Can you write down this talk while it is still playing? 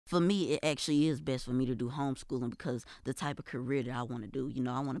for me, it actually is best for me to do homeschooling because the type of career that I want to do, you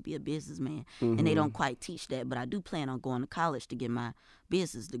know, I want to be a businessman. And they don't quite teach that, but I do plan on going to college to get my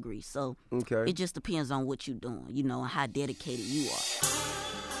business degree. So it just depends on what you're doing, you know, and how dedicated you are.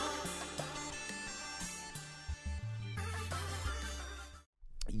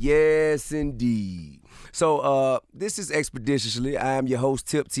 Yes, indeed. So this is expediTIously. I am your host,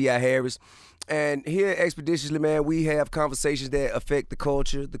 Tip T.I. Harris. And here at expediTIously, man, we have conversations that affect the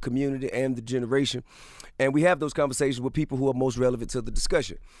culture, the community, and the generation. And we have those conversations with people who are most relevant to the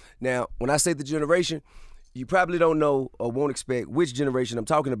discussion. Now, when I say the generation, you probably don't know or won't expect which generation I'm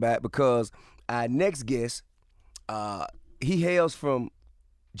talking about because our next guest, he hails from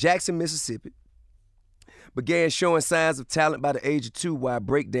Jackson, Mississippi. Began showing signs of talent by the age of 2 while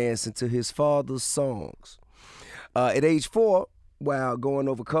breakdancing to his father's songs. At age 4, while going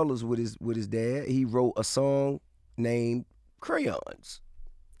over colors with his dad, he wrote a song named Crayons.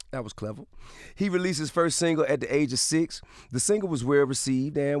 That was clever. He released his first single at the age of 6. The single was well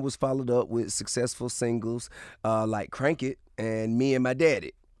received and was followed up with successful singles like Crank It and Me and My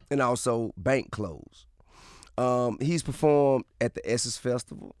Daddy, and also Bank Clothes. He's performed at the Essence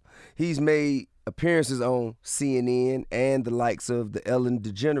Festival. He's made appearances on CNN and the likes of the Ellen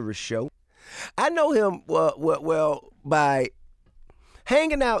DeGeneres Show. I know him well by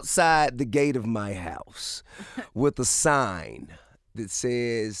hanging outside the gate of my house with a sign that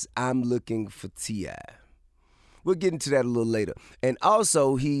says, "I'm looking for T.I." We'll get into that a little later. And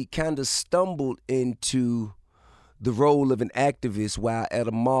also, he kind of stumbled into the role of an activist while at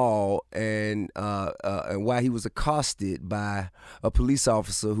a mall and while he was accosted by a police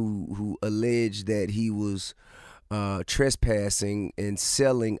officer who alleged that he was trespassing and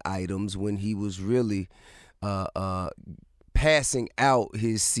selling items when he was really passing out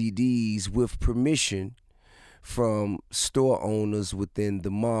his CDs with permission from store owners within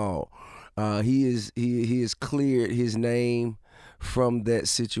the mall. He has cleared his name from that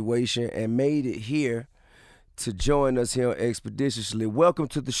situation and made it here to join us here on expediTIously. Welcome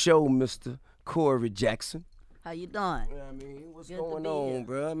to the show, Mr. Corey Jackson. How you doing? I mean, what's going on,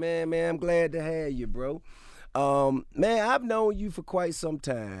 bro? Man, I'm glad to have you, bro. Man, I've known you for quite some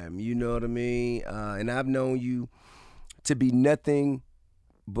time, you know what I mean? And I've known you to be nothing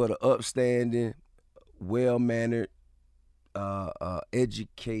but an upstanding, well-mannered,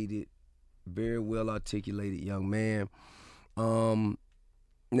 educated, very well-articulated young man.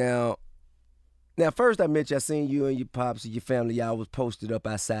 Now, first I met you, I seen you and your pops and your family, y'all was posted up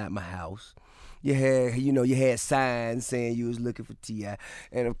outside my house. You had signs saying you was looking for T.I.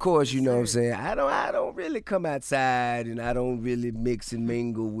 And of course, you know what I'm saying, I don't really come outside and I don't really mix and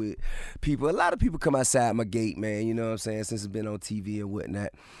mingle with people. A lot of people come outside my gate, man, you know what I'm saying, since it's been on TV and whatnot.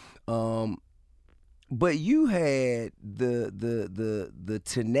 But you had the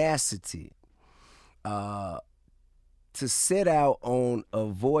tenacity to set out on a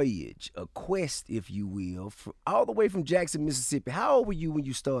voyage, a quest, if you will, all the way from Jackson, Mississippi. How old were you when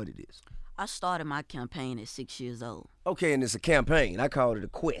you started this? I started my campaign at 6 years old. Okay, and it's a campaign. I called it a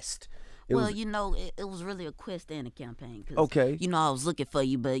quest. It was really a quest and a campaign. Okay. You know, I was looking for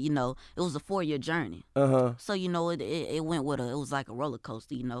you, but, you know, it was a 4-year journey. Uh-huh. So, you know, it went with it was like a roller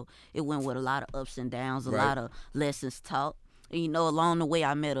coaster, you know. It went with a lot of ups and downs, a lot of lessons taught. And, you know, along the way,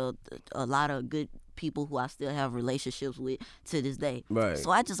 I met a lot of good people who I still have relationships with to this day. Right.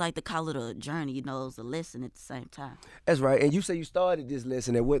 So I just like to call it a journey, you know, it was a lesson at the same time. That's right. And you say you started this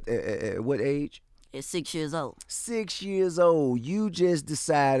lesson at what age? At 6 years old. 6 years old. You just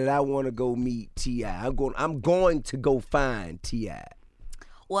decided I want to go meet T.I. I'm going to go find T.I.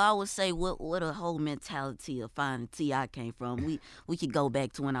 Well, I would say what a whole mentality of finding T.I. came from. We could go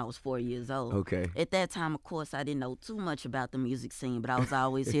back to when I was 4 years old. Okay. At that time, of course, I didn't know too much about the music scene, but I was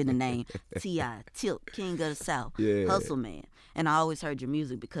always hearing the name T.I., Tip, King of the South, Hustle Man. And I always heard your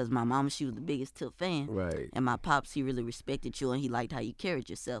music because my mama, she was the biggest Tip fan. Right. And my pops, he really respected you and he liked how you carried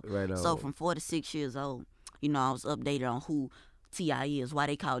yourself. Right on. So from 4 to 6 years old, you know, I was updated on who T.I. is, why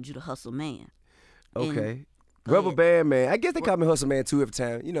they called you the Hustle Man. Okay. Rubber Band Man. I guess they call me Hustle Man too every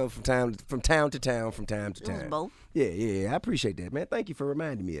time. You know, from town to town. It was both. Yeah. I appreciate that, man. Thank you for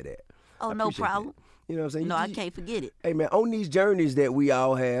reminding me of that. Oh, no problem. That. You know what I'm saying? No, I can't forget it. Hey, man, on these journeys that we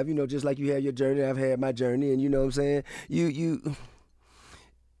all have, you know, just like you have your journey, I've had my journey, and you know what I'm saying? The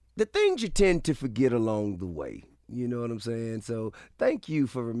things you tend to forget along the way. You know what I'm saying? So thank you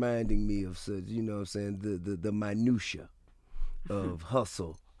for reminding me of such, you know what I'm saying, the minutia of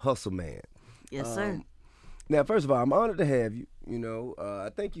Hustle Man. Yes, sir. Now, first of all, I'm honored to have you. You know,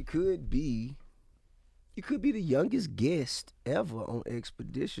 I think you could be the youngest guest ever on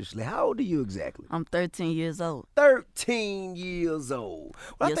Expeditiously. How old are you exactly? I'm 13 years old. 13 years old.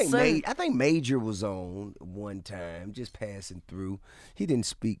 Well, Yes, I think Major was on one time, just passing through. He didn't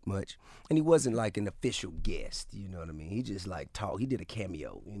speak much, and he wasn't like an official guest. You know what I mean? He just like talked. He did a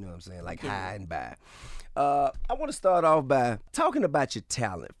cameo. You know what I'm saying? Like hi and bye. I want to start off by talking about your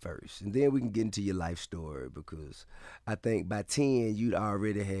talent first, and then we can get into your life story, because I think by 10 you'd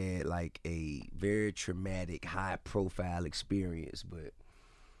already had like a very traumatic, high-profile experience. But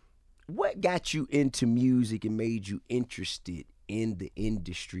what got you into music and made you interested in the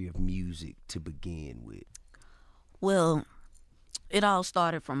industry of music to begin with? Well, it all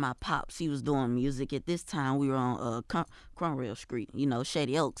started from my pops. He was doing music. At this time, we were on Cromwell Street,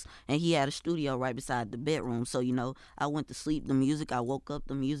 Shady Oaks. And he had a studio right beside the bedroom. So, I went to sleep the music. I woke up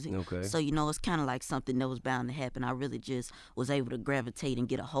the music. Okay. So, it's kind of like something that was bound to happen. I really just was able to gravitate and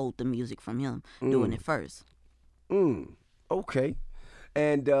get a hold of the music from him doing it first. Okay.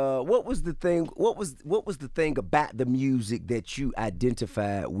 And what was the thing? What was the thing about the music that you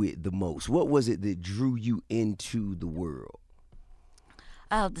identified with the most? What was it that drew you into the world?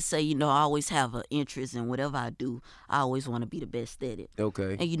 I have to say, I always have an interest in whatever I do. I always want to be the best at it.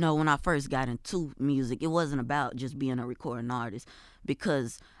 Okay. And, when I first got into music, it wasn't about just being a recording artist,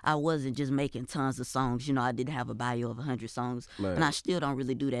 because I wasn't just making tons of songs. I didn't have a bio of 100 songs. Right. And I still don't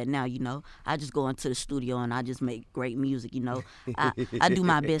really do that now, I just go into the studio and I just make great music, I do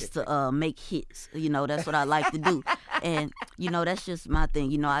my best to make hits. That's what I like to do. And, that's just my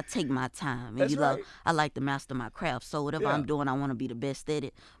thing. I take my time. And, Right. I like to master my craft. So whatever I'm doing, I want to be the best at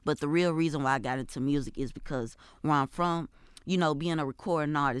it. But the real reason why I got into music is because where I'm from, being a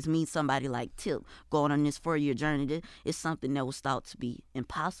recording artist means somebody like Tip going on this 4-year journey. It's something that was thought to be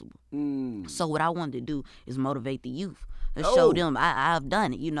impossible. So what I wanted to do is motivate the youth and show them I've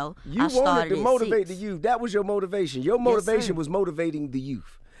done it. You I wanted to motivate 6. the youth. That was your motivation. Your motivation was motivating the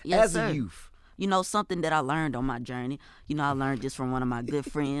youth as a youth. Something that I learned on my journey. I learned this from one of my good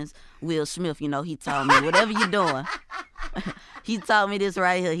friends, Will Smith. He taught me, whatever you're doing. He taught me this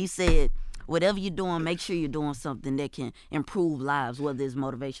right here. He said, whatever you're doing, make sure you're doing something that can improve lives, whether it's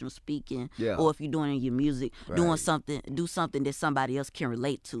motivational speaking or if you're doing it in your music, do something that somebody else can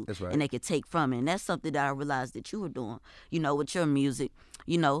relate to. That's right. And they can take from it. And that's something that I realized that you were doing, with your music.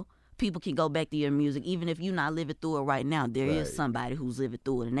 People can go back to your music, even if you're not living through it right now. There is somebody who's living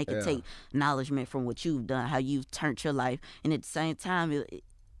through it, and they can take acknowledgement from what you've done, how you've turned your life. And at the same time,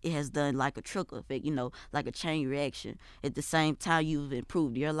 it has done like a trickle effect, like a chain reaction. At the same time, you've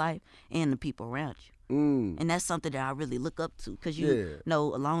improved your life and the people around you. And that's something that I really look up to, because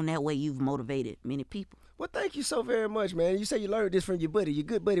along that way, you've motivated many people. Well, thank you so very much, man. You say you learned this from your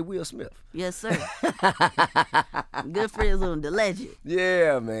good buddy, Will Smith. Yes, sir. Good friends on the legend.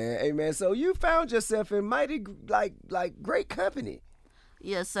 Yeah, man. Hey, man, so you found yourself in mighty, like great company.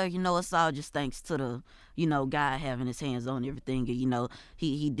 Yes, sir. It's all just thanks to the, God having his hands on everything. And,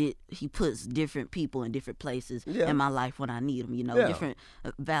 he puts different people in different places in my life when I need them, different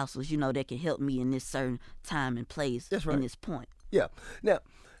vessels, that can help me in this certain time and place. That's right. In this point. Yeah. Now,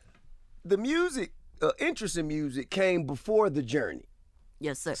 the music, interest in music came before the journey.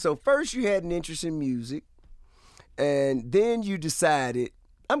 Yes, sir. So first you had an interest in music, and then you decided,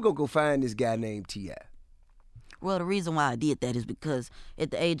 I'm going to go find this guy named T.I. Well, the reason why I did that is because at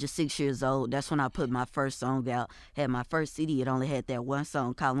the age of 6 years old, that's when I put my first song out. Had my first CD. It only had that one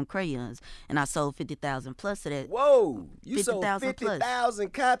song called them Crayons, and I sold 50,000 plus of that. Whoa! You 50, sold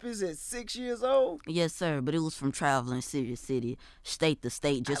 50,000 copies at 6 years old? Yes, sir. But it was from traveling city to city, state to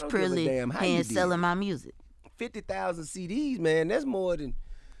state, just purely hand selling my music. 50,000 CDs, man. That's more than.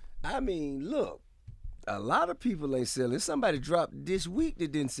 I mean, look. A lot of people ain't selling. Somebody dropped this week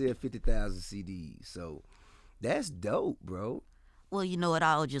that didn't sell 50,000 CDs. So. That's dope, bro. Well, it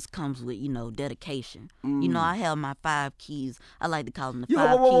all just comes with, dedication. I have my 5 keys. I like to call them the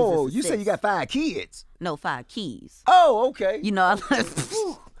 5 keys of success. You say you got 5 kids? No, 5 keys. Oh, okay. I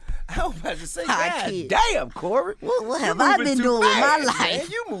was about to say, God damn, Corey. What have I been doing with my life? Man,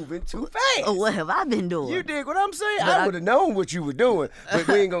 you moving too fast. What have I been doing? You dig what I'm saying? I would have known what you were doing, but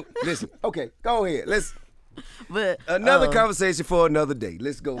we ain't going to. Listen, okay, go ahead. Let's. But another conversation for another day.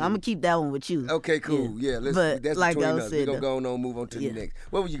 Let's go. I'm gonna keep that one with you. Okay, cool. Yeah, let's. But that's like between I us. said, We're gonna go on, move on to the next.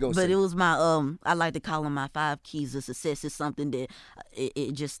 What were you gonna say? But it was my I like to call them my 5 keys of success. It's something that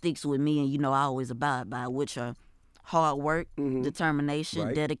it just sticks with me, and I always abide by, which are hard work,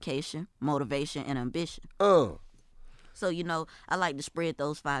 determination, dedication, motivation, and ambition. So, I like to spread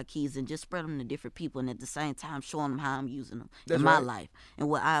those 5 keys and just spread them to different people, and at the same time showing them how I'm using them in my life and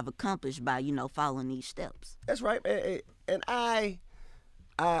what I've accomplished by, following these steps. That's right. And I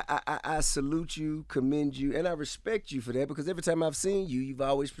I salute you, commend you, and I respect you for that, because every time I've seen you, you've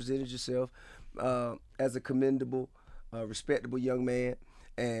always presented yourself as a commendable, respectable young man.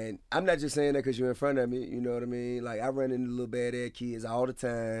 And I'm not just saying that because you're in front of me, you know what I mean? Like, I run into little bad-ass kids all the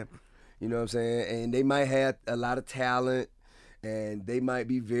time, you know what I'm saying? And they might have a lot of talent, and they might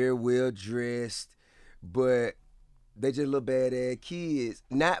be very well dressed, but they just little bad-ass kids,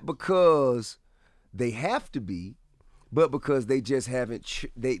 not because they have to be, but because they just haven't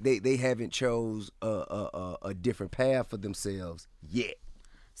they haven't chose a different path for themselves yet.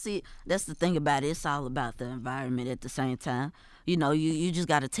 See, that's the thing about it. It's all about the environment at the same time. You know, you just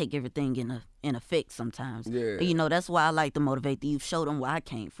got to take everything in effect sometimes. Yeah. You know, that's why I like to motivate the youth, show them where I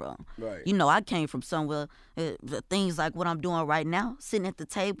came from. Right. You know, I came from somewhere, things like what I'm doing right now, sitting at the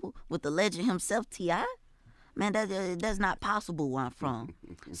table with the legend himself, T.I., man, that's not possible where I'm from.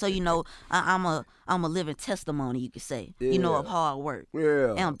 So, you know, I'm a living testimony, you could say, you know, of hard work,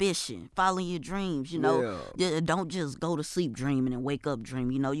 ambition, following your dreams, you know. Don't just go to sleep dreaming and wake up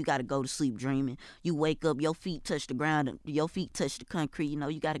dreaming. You know, you got to go to sleep dreaming. You wake up, your feet touch the ground, your feet touch the concrete, you know,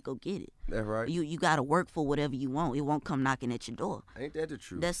 you got to go get it. That's right. You got to work for whatever you want. It won't come knocking at your door. Ain't that the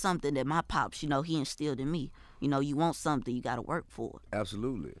truth? That's something that my pops, you know, he instilled in me. You know, you want something, you got to work for it.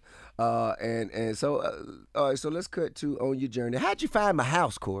 Absolutely. And so, all right, so let's cut to on your journey. How'd you find my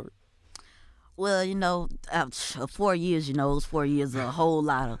house, Corey? Well, you know, 4 years, you know, it was 4 years of a whole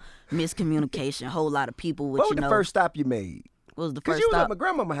lot of miscommunication, a whole lot of people. What was the first stop you made? What was the Because first you was stop? at my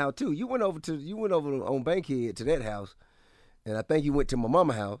grandmama's house too. You went over on Bankhead to that house, and I think you went to my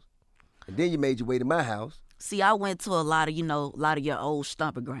mama's house, and then you made your way to my house. See, I went to a lot of your old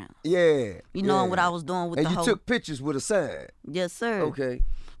stomping grounds. Yeah. You know what I was doing with and the whole... And you took pictures with a sign. Yes, sir. Okay.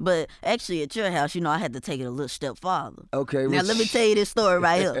 But actually, at your house, you know, I had to take it a little step farther. Okay. Now, let me tell you this story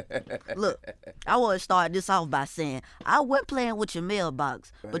right here. Look, I want to start this off by saying, I wasn't playing with your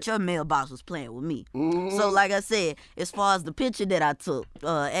mailbox, but your mailbox was playing with me. Mm-hmm. So, like I said, as far as the picture that I took,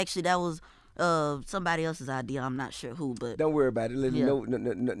 actually, that was somebody else's idea. I'm not sure who, but... Don't worry about it.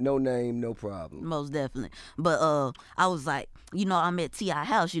 No name, no problem. Most definitely. But I was like, you know, I'm at T.I.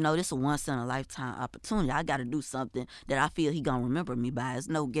 house. You know, this is a once-in-a-lifetime opportunity. I got to do something that I feel he going to remember me by. There's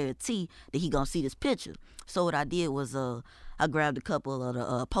no guarantee that he going to see this picture. So what I did was I grabbed a couple of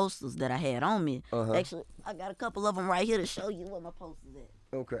the posters that I had on me. Uh-huh. Actually, I got a couple of them right here to show you where my posters at.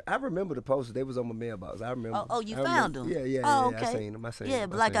 Okay, I remember the posters. They was on my mailbox. I remember. Oh, you found them? Yeah. Oh, okay. I seen them. Yeah,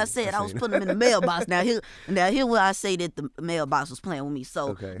 but like I said, I was putting them in the mailbox. Now here where I say that the mailbox was playing with me.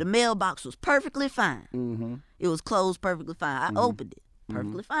 So the mailbox was perfectly fine. Mm-hmm. It was closed perfectly fine. I opened it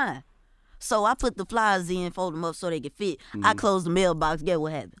perfectly fine. So I put the flyers in, fold them up so they could fit. I closed the mailbox. Guess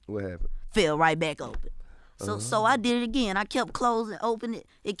what happened? What happened? Fell right back open. So I did it again. I kept closing, opening it.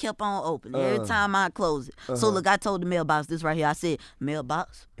 It kept on opening every time I closed it. So look, I told the mailbox this right here. I said,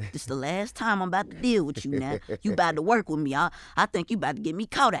 mailbox, this the last time I'm about to deal with you now. You about to work with me. I think you about to get me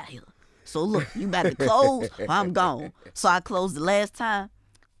caught out here. So look, you about to close or I'm gone. So I closed the last time.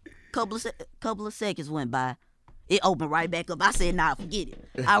 Couple of seconds went by. It opened right back up. I said, nah, forget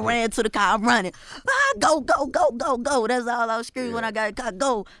it. I ran to the car. I'm running. Go. That's all I was screaming when I got in the car.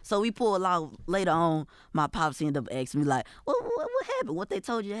 Go. So we pulled out later on. My pops ended up asking me, like, what happened? What they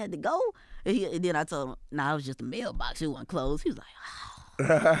told you had to go? And then I told him, nah, it was just a mailbox. It wasn't closed. He was like,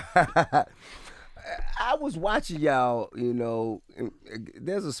 oh. I was watching y'all, you know,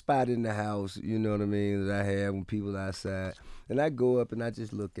 there's a spot in the house, you know what I mean, that I have when people outside. And I go up and I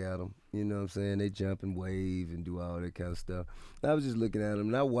just look at them, you know what I'm saying? They jump and wave and do all that kind of stuff. And I was just looking at them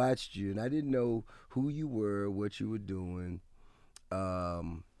and I watched you and I didn't know who you were, what you were doing.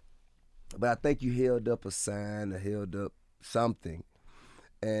 But I think you held up a sign or held up something.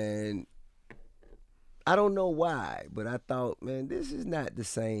 And I don't know why, but I thought, man, this is not the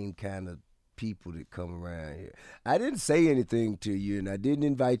same kind of people that come around here. I didn't say anything to you, and I didn't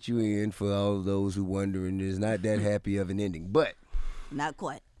invite you in for all of those who wondering. It's not that happy of an ending, but not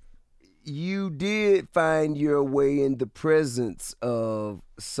quite. You did find your way in the presence of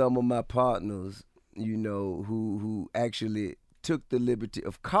some of my partners, you know, who actually took the liberty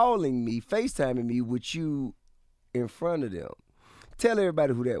of calling me, FaceTiming me with you in front of them. Tell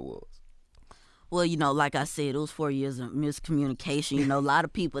everybody who that was. Well, you know, like I said, it was 4 years of miscommunication. You know, a lot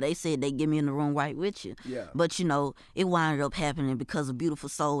of people, they said they get me in the room right with you. Yeah. But, you know, it wound up happening because of beautiful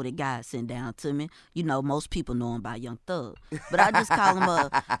soul that God sent down to me. You know, most people know him by Young Thug. But I just call him,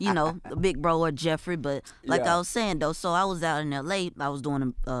 you know, a big bro or Jeffrey. But like I was saying, though, so I was out in L.A. I was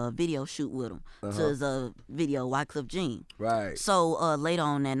doing a video shoot with him to his video, Wycliffe Jean. Right. So later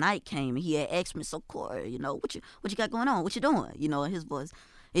on that night came and he had asked me, so Corey, you know, what you got going on? What you doing? You know, in his voice.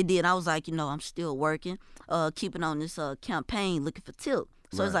 It did. I was like, you know, I'm still working, keeping on this campaign, looking for tip.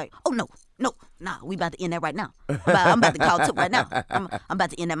 So it's like, oh, nah, we about to end that right now. I'm about to call Tip right now. I'm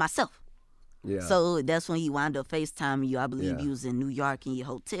about to end that myself. Yeah. So that's when he wound up FaceTiming you. I believe you was in New York in your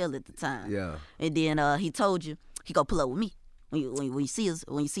hotel at the time. Yeah. And then he told you he gonna pull up with me. When you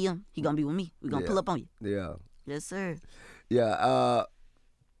see him, he gonna be with me. We gonna pull up on you. Yeah. Yes, sir. Yeah.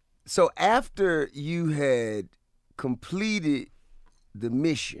 So after you had completed the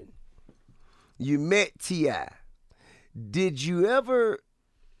mission, you met T.I. Did you ever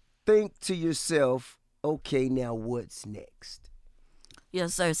think to yourself, okay, now what's next?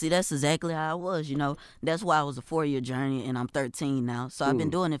 Yes, sir. See, that's exactly how I was, That's why it was a 4-year journey, and I'm 13 now. So I've been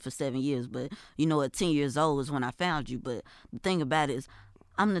doing it for 7 years. But, at 10 years old is when I found you. But the thing about it is,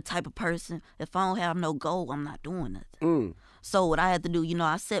 I'm the type of person, if I don't have no goal, I'm not doing nothing. So what I had to do,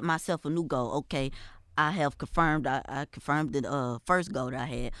 I set myself a new goal. Okay, I have confirmed, I confirmed the first goal that I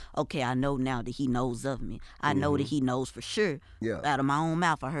had. Okay, I know now that he knows of me. I know that he knows for sure. Yeah. Out of my own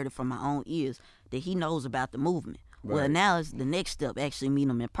mouth, I heard it from my own ears, that he knows about the movement. Right. Well, now it's the next step, actually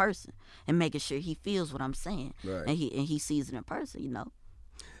meeting him in person and making sure he feels what I'm saying. Right. And he sees it in person,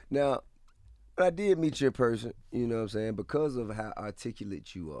 Now, I did meet you in person, you know what I'm saying, because of how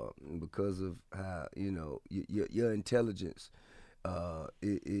articulate you are and because of how, your intelligence,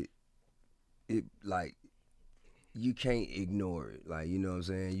 it like, you can't ignore it. Like, you know what I'm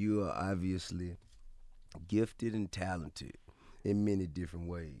saying? You are obviously gifted and talented in many different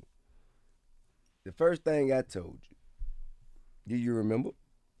ways. The first thing I told you, do you remember?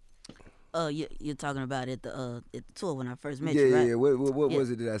 You're talking about at the tour when I first met you, right? Yeah. What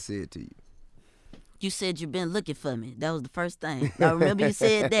was it that I said to you? You said you've been looking for me. That was the first thing. I remember you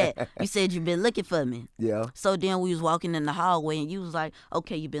said that. You said you've been looking for me. Yeah. So then we was walking in the hallway and you was like,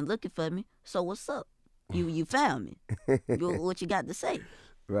 okay, you've been looking for me. So what's up? You found me. What you got to say?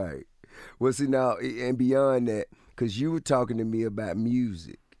 Right. Well, see now, and beyond that, because you were talking to me about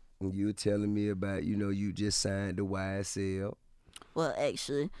music. And you were telling me about, you just signed the YSL. Well,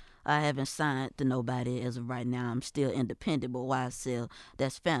 actually, I haven't signed to nobody as of right now. I'm still independent, but YSL,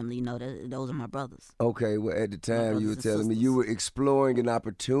 that's family. Those are my brothers. Okay, well, at the time you were telling me you were exploring an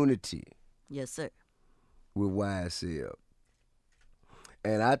opportunity. Yes, sir. With YSL.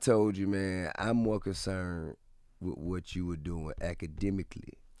 And I told you, man, I'm more concerned with what you were doing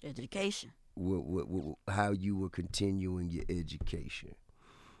academically. Education. With how you were continuing your education.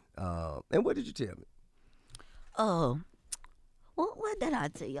 And what did you tell me? Oh, what did I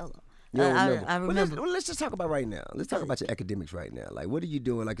tell you? I remember. Well, let's just talk about right now. Let's talk about your academics right now. Like, what are you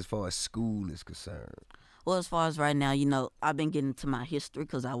doing, like, as far as school is concerned? Well, as far as right now, I've been getting into my history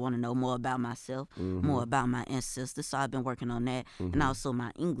because I want to know more about myself, more about my ancestors. So I've been working on that, and also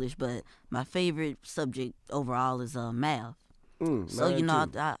my English. But my favorite subject overall is math. So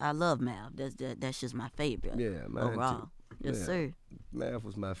I love math. That's just my favorite. Yeah, mine overall. Too. Yes, sir. Math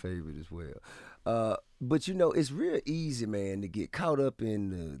was my favorite as well. But it's real easy, man, to get caught up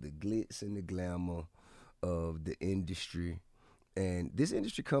in the glitz and the glamour of the industry. And this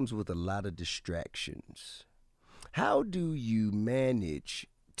industry comes with a lot of distractions. How do you manage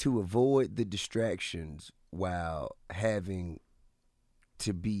to avoid the distractions while having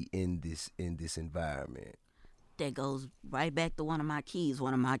to be in this environment? That goes right back to one of my keys.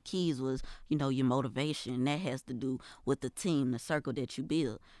 One of my keys was, your motivation. And that has to do with the team, the circle that you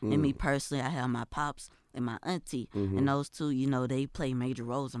build. And me personally, I have my pops and my auntie. And those two, they play major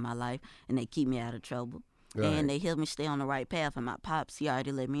roles in my life. And they keep me out of trouble. Right. And they help me stay on the right path. And my pops, he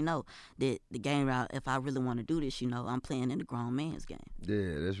already let me know that the game route, if I really want to do this, I'm playing in the grown man's game.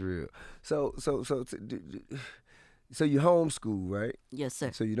 Yeah, that's real. So you homeschool, right? Yes,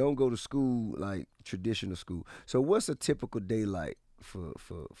 sir. So you don't go to school like traditional school. So what's a typical day like for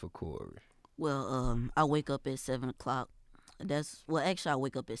Corey? Well, I wake up at 7 o'clock. Actually, I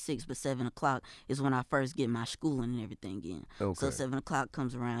wake up at 6, but 7 o'clock is when I first get my schooling and everything in. Okay. So 7 o'clock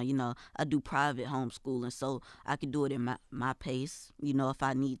comes around, I do private homeschooling, so I can do it in my pace. If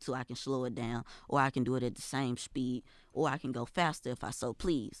I need to, I can slow it down, or I can do it at the same speed, or I can go faster if I so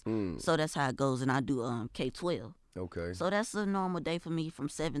please. So that's how it goes, and I do K-12. Okay. So that's a normal day for me from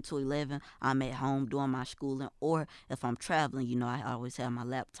 7 to 11. I'm at home doing my schooling, or if I'm traveling, I always have my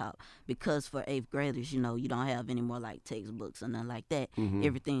laptop, because for 8th graders, you don't have any more like textbooks or nothing like that.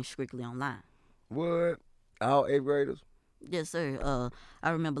 Everything's strictly online. What? All 8th graders? Yes, sir. I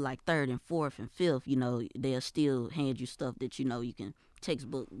remember like 3rd and 4th and 5th, they'll still hand you stuff that you can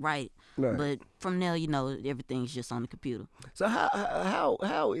textbook right. But from there, everything's just on the computer. So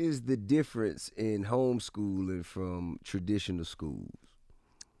how is the difference in homeschooling from traditional schools?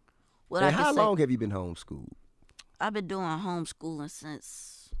 Well, and how long have you been homeschooled? I've been doing homeschooling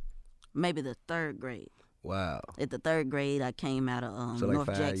since maybe the 3rd grade. Wow. At the 3rd grade, I came out of So like North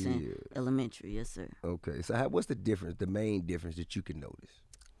 5 Jackson years. Elementary. Yes, sir. Okay. So what's the difference, the main difference that you can notice?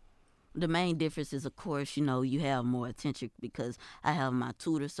 The main difference is, of course, you have more attention because I have my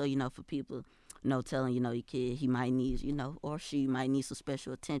tutor. So, for people, telling, your kid he might need, or she might need some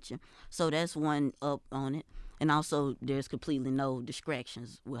special attention. So that's one up on it. And also, there's completely no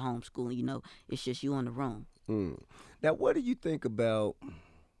distractions with homeschooling. It's just you in the room. Now, what do you think about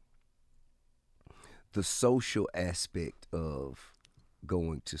the social aspect of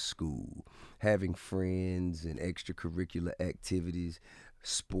going to school, having friends and extracurricular activities,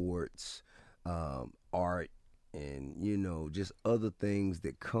 sports, art, and just other things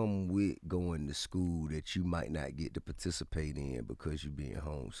that come with going to school that you might not get to participate in because you're being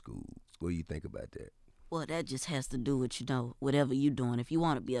homeschooled? What do you think about that? Well, that just has to do with, whatever you're doing. If you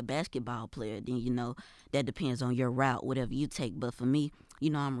want to be a basketball player, then, that depends on your route, whatever you take. But for me,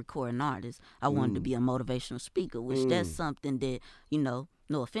 I'm a recording artist. I wanted to be a motivational speaker, which that's something that, no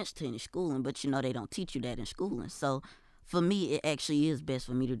offense to any schooling, but, they don't teach you that in schooling. So for me, it actually is best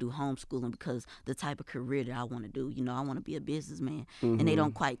for me to do homeschooling because the type of career that I want to do, I want to be a businessman. And they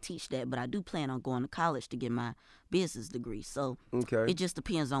don't quite teach that, but I do plan on going to college to get my business degree. So it just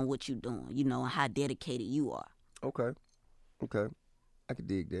depends on what you're doing, and how dedicated you are. Okay. I could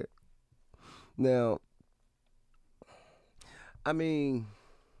dig that. Now, I mean,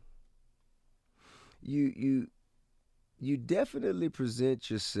 you definitely present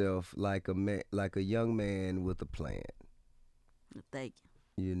yourself like a young man with a plan. Thank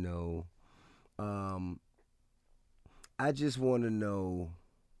you. I just want to know,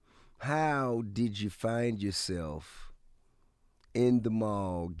 how did you find yourself in the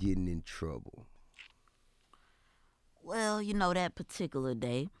mall getting in trouble? Well, that particular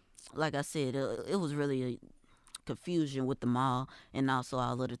day, like I said, it was really a confusion with the mall and also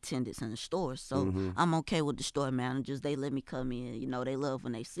all of the attendants in the store. So I'm okay with the store managers. They let me come in. They love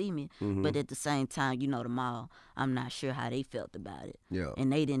when they see me. But at the same time, the mall, I'm not sure how they felt about it. Yeah.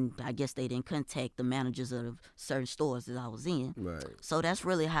 And I guess they didn't contact the managers of certain stores that I was in. Right. So that's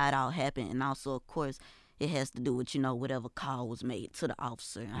really how it all happened. And also, of course, it has to do with, whatever call was made to the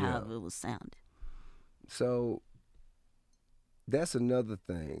officer and however it was sounded. So that's another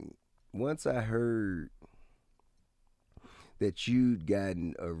thing. Once I heard that you'd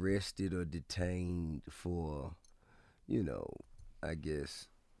gotten arrested or detained for, I guess,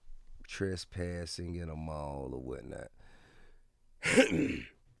 trespassing in a mall or whatnot,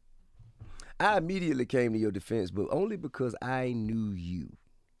 I immediately came to your defense, but only because I knew you.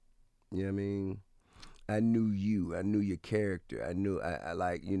 You know what I mean? I knew you. I knew your character. I knew, I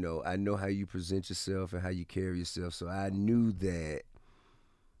know how you present yourself and how you carry yourself. So I knew that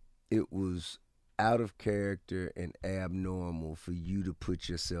it was out of character and abnormal for you to put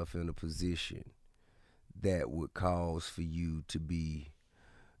yourself in a position that would cause for you to be,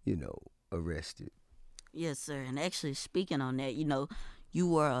 arrested. Yes, sir. And actually, speaking on that, you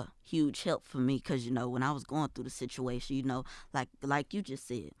were a huge help for me because, when I was going through the situation, like you just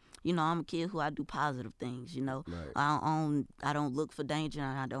said, I'm a kid who I do positive things, Right. I don't look for danger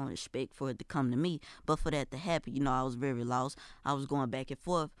and I don't expect for it to come to me. But for that to happen, I was very lost. I was going back and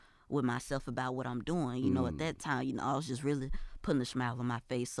forth with myself about what I'm doing. At that time, I was just really putting a smile on my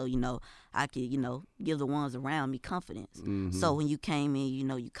face so, I could, give the ones around me confidence. So when you came in,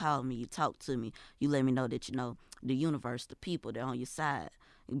 you called me, you talked to me, you let me know that, the universe, the people, they're on your side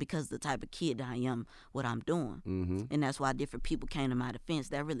because the type of kid that I am, what I'm doing. And that's why different people came to my defense.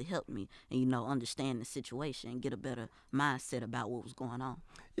 That really helped me and, understand the situation and get a better mindset about what was going on.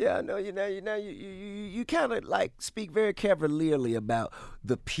 Yeah, I know. You kind of like speak very cavalierly about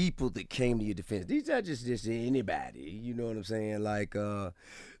the people that came to your defense. These are just anybody. You know what I'm saying? Like Ellen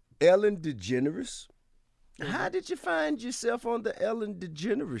DeGeneres. How did you find yourself on the Ellen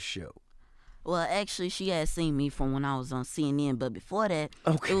DeGeneres show? Well, actually, she had seen me from when I was on CNN, but before that,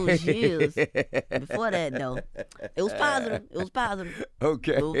 It was years. Before that, though, it was positive.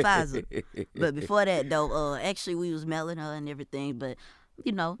 Okay. It was positive. But before that, though, actually, we was mailing her and everything, but,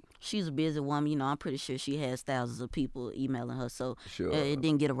 she's a busy woman. I'm pretty sure she has thousands of people emailing her, so Sure. It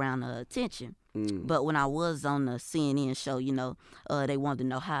didn't get around her attention. But when I was on the CNN show, they wanted to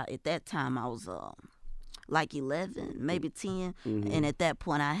know how, at that time, I was like 11, maybe 10. And at that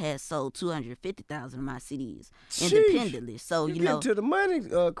point, I had sold 250,000 of my CDs independently. So, you get to the money,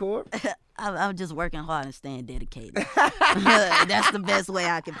 Corp. I'm just working hard and staying dedicated. That's the best way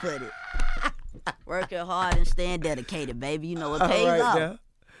I can put it. Working hard and staying dedicated, baby. It pays off. Now.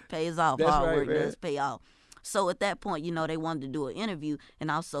 Pays off. That's Hard right, work man. does pay off. So at that point, you know, they wanted to do an interview, and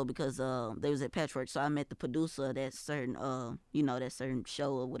also because they was at Patchwork, so I met the producer of that certain, you know, that certain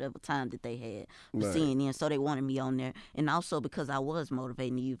show or whatever time that they had for CNN. So they wanted me on there, and also because I was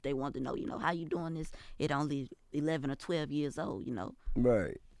motivating the youth, they wanted to know, you know, how you doing this at only 11 or 12 years old, you know.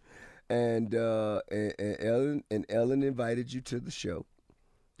 Right. And Ellen invited you to the show.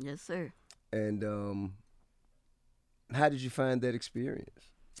 Yes, sir. And how did you find that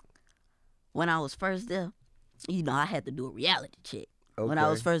experience? When I was first there, you know, I had to do a reality check. Okay. When I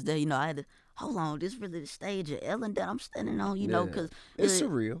was first there, you know, I had to, hold on, this really the stage of Ellen that I'm standing on, you know, because it's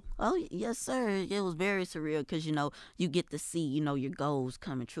surreal. Oh, yes, sir. It was very surreal because, you know, you get to see, you know, your goals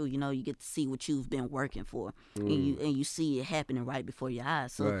coming true. You know, you get to see what you've been working for, and you see it happening right before your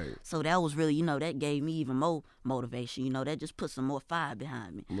eyes. So, so that was really, you know, that gave me even more motivation. You know, that just put some more fire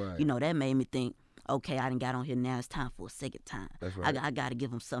behind me. Right. You know, that made me think, okay, I done got on here, now it's time for a second time. That's right. I got to give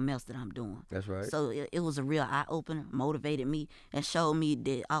them something else that I'm doing. That's right. So it was a real eye-opener, motivated me, and showed me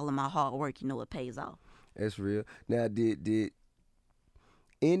that all of my hard work, you know, it pays off. That's real. Now, did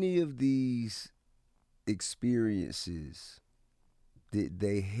any of these experiences, did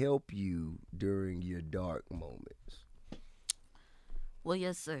they help you during your dark moments? Well,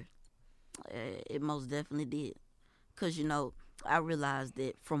 yes, sir. It most definitely did. Because, you know, I realized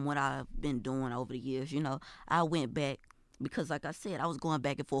that from what I've been doing over the years, you know, I went back because, like I said, I was going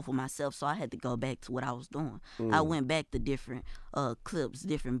back and forth with myself, so I had to go back to what I was doing. I went back to different clips,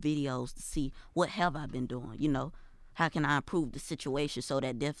 different videos to see what have I been doing, you know. How can I improve the situation? So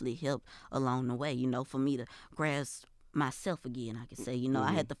that definitely helped along the way, you know, for me to grasp myself again, I could say. You know,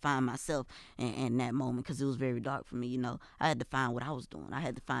 I had to find myself in that moment because it was very dark for me, you know. I had to find what I was doing. I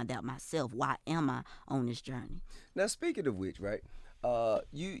had to find out myself. Why am I on this journey? Now, speaking of which, right,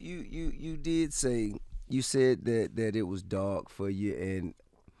 you did say, you said that it was dark for you, and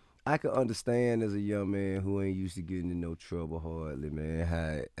I can understand as a young man who ain't used to getting in no trouble hardly, man,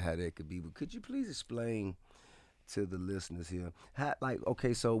 how that could be. But could you please explain to the listeners here, how, like,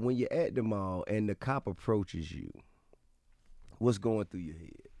 okay, so when you're at the mall and the cop approaches you, what's going through your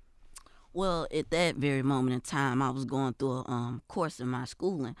head? Well, at that very moment in time, I was going through a course in my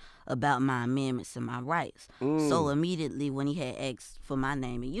schooling about my amendments and my rights. So immediately when he had asked for my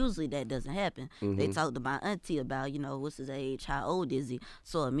name, and usually that doesn't happen, they talked to my auntie about, you know, what's his age, how old is he?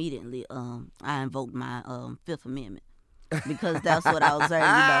 So immediately I invoked my Fifth Amendment because that's what I was learning,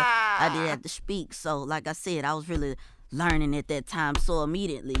 you know. I did have to speak. So like I said, I was really learning at that time. So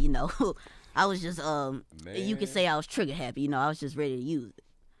immediately, you know, I was just, you could say I was trigger happy, you know, I was just ready to use it.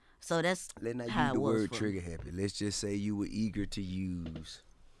 So that's Let's not how use the it was word trigger happy. Let's just say you were eager to use,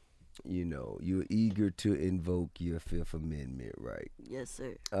 you know, you were eager to invoke your Fifth Amendment, right? Yes,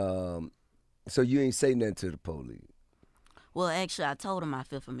 sir. So you ain't say nothing to the police? Well, actually, I told him my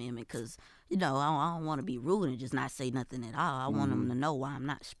Fifth Amendment because, you know, I don't want to be rude and just not say nothing at all. I want them to know why I'm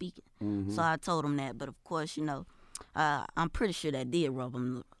not speaking. So I told him that. But, of course, you know, I'm pretty sure that did rub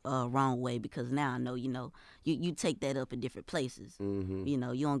him wrong way because now I know, you know, you take that up in different places. You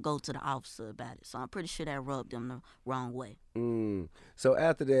know, you don't go to the officer about it. So I'm pretty sure that rubbed them the wrong way. So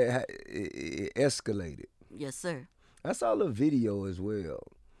after that, it escalated. Yes, sir. I saw a video as well.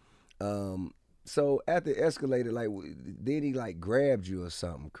 So after it escalated, like, then he like grabbed you or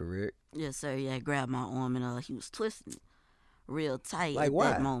something, correct? Yes, sir. Yeah, he grabbed my arm and he was twisting it real tight like at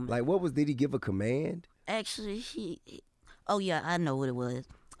why? that moment. Like what was, did he give a command? Actually, oh yeah, I know what it was.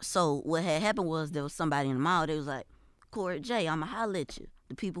 So what had happened was there was somebody in the mall. They was like, Corey J, I'ma holler at you.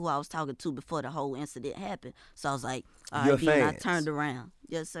 The people who I was talking to before the whole incident happened. So I was like, all right, then I turned around.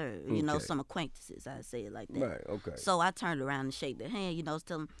 Yes, sir. You know, some acquaintances, I say it like that. Right, okay. So I turned around and shake their hand, you know,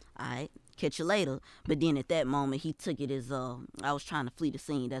 tell them, all right, catch you later. But then at that moment, he took it as, I was trying to flee the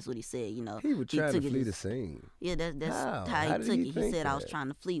scene. That's what he said, you know. He was trying to flee the scene? Yeah, that's how he took it. He said I was trying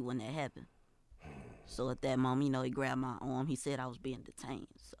to flee when that happened. So at that moment, you know, he grabbed my arm. He said I was being detained.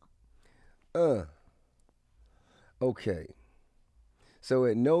 So. Okay. So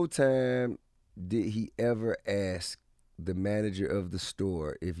at no time did he ever ask the manager of the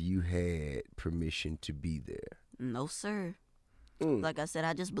store if you had permission to be there? No, sir. Like I said,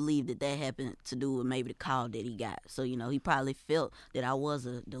 I just believe that happened to do with maybe the call that he got. So, you know, he probably felt that I was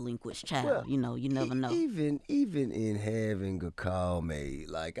a delinquent child. Well, you know, you never know. Even in having a call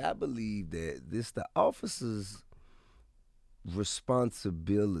made, like, I believe that this the officer's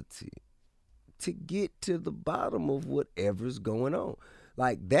responsibility to get to the bottom of whatever's going on.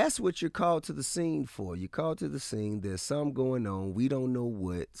 Like, that's what you're called to the scene for. You're called to the scene. There's something going on. We don't know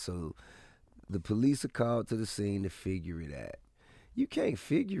what. So the police are called to the scene to figure it out. You can't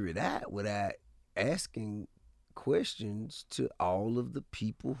figure it out without asking questions to all of the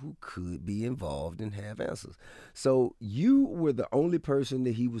people who could be involved and have answers. So you were the only person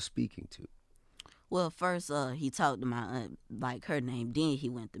that he was speaking to. Well, first he talked to my aunt, like her name. Then he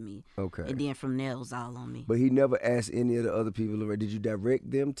went to me. Okay. And then from there it was all on me. But he never asked any of the other people. Did you direct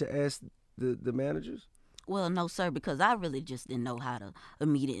them to ask the managers? Well, no, sir, because I really just didn't know how to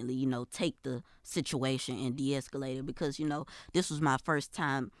immediately, take the situation and de-escalate it because, this was my first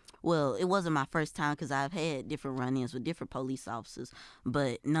time. Well, it wasn't my first time because I've had different run-ins with different police officers,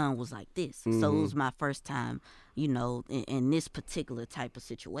 but none was like this. Mm-hmm. So it was my first time, in this particular type of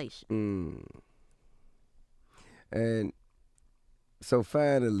situation. Mm. And so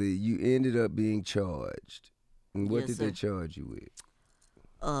finally, you ended up being charged. And what did they charge you with?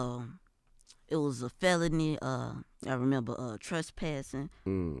 It was a felony. I remember trespassing,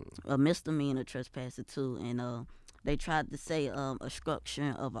 a misdemeanor trespassing too, and they tried to say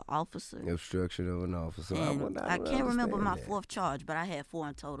obstruction of an officer. Obstruction of an officer. And I can't remember my fourth charge, but I had 4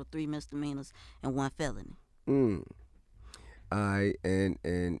 in total: 3 misdemeanors and 1 felony. All right,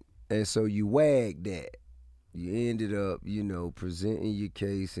 and so you wagged that. You ended up, presenting your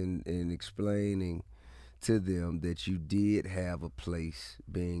case and explaining to them that you did have a place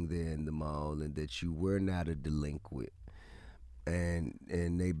being there in the mall and that you were not a delinquent. And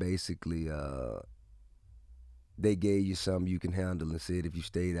they basically they gave you something you can handle and said if you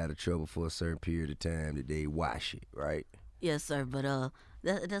stayed out of trouble for a certain period of time that they wash it, right? Yes, sir, but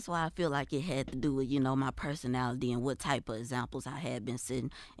that's why I feel like it had to do with, my personality and what type of examples I had been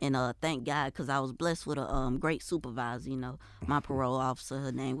setting. And thank God, because I was blessed with a great supervisor, my parole officer.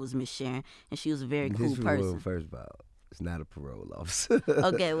 Her name was Miss Sharon, and she was a very cool person. First of all, it's not a parole officer.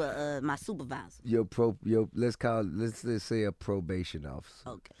 Okay, well, my supervisor. Let's say a probation officer.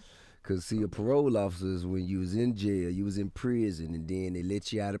 Okay. Because, see, a parole officer is when you was in jail, you was in prison, and then they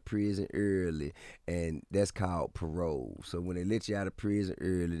let you out of prison early, and that's called parole. So when they let you out of prison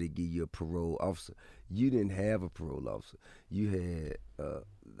early, they give you a parole officer. You didn't have a parole officer. You had,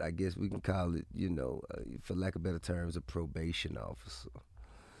 I guess we can call it, for lack of better terms, a probation officer.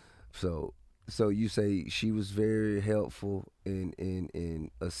 So you say she was very helpful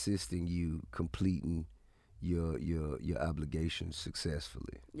in assisting you completing your obligations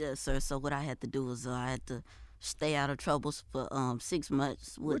successfully. Yes, sir. So what I had to do was I had to stay out of troubles for 6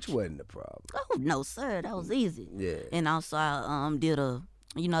 months. Which wasn't a problem. Oh, no, sir. That was easy. Yeah. And also I did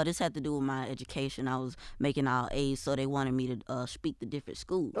this had to do with my education. I was making all A's, so they wanted me to speak to different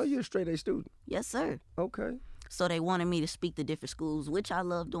schools. Oh, you're a straight A student? Yes, sir. Okay. So they wanted me to speak to different schools, which I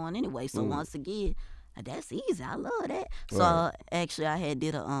love doing anyway. So once again, that's easy. I love that. So actually, I had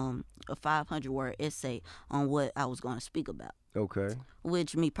did a 500-word essay on what I was going to speak about. Okay.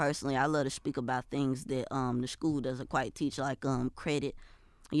 Which me personally, I love to speak about things that the school doesn't quite teach, like credit.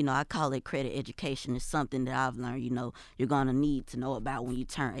 I call it credit education. It's something that I've learned. You're going to need to know about when you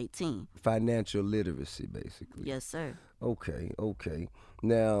turn 18. Financial literacy, basically. Yes, sir. Okay.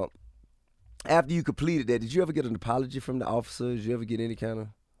 Now, after you completed that, did you ever get an apology from the officers? Did you ever get any kind of?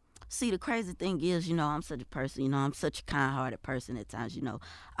 See, the crazy thing is, I'm such a person, I'm such a kind-hearted person at times,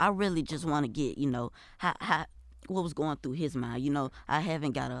 I really just want to get, how what was going through his mind. I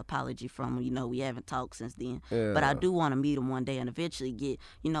haven't got an apology from him. We haven't talked since then. Yeah. But I do want to meet him one day and eventually get,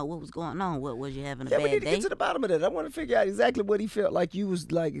 what was going on. What was you having a bad day? We need to get to the bottom of that. I want to figure out exactly what he felt like you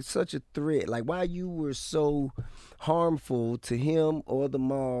was like such a threat. Like why you were so harmful to him or the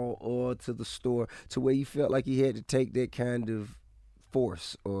mall or to the store to where he felt like he had to take that kind of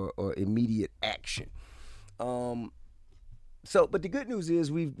force or immediate action. But the good news is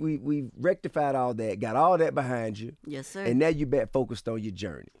we've rectified all that, got all that behind you. Yes, sir. And now you're back focused on your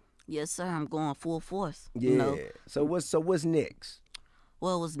journey. Yes, sir. I'm going full force. Yeah. So what's next?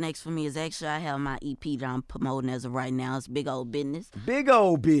 Well, what's next for me is actually I have my EP that I'm promoting as of right now. It's Big Old Business. Big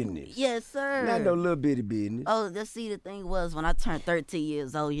old business? Yes, sir. Not no little bitty business. Oh, the thing was when I turned 13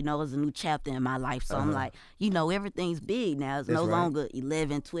 years old, it was a new chapter in my life. So I'm like, everything's big now. It's no longer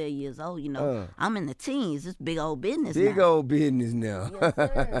 11, 12 years old. I'm in the teens. It's big old business now. Big old business now. Yes,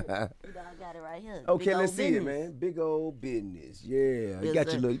 sir. I got it right here. Okay, let's see it, man. Big old business. Yeah.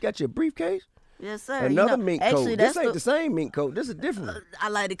 Yes, you got your briefcase? Yes, sir. Another mink coat. This ain't the same mink coat. This is different. I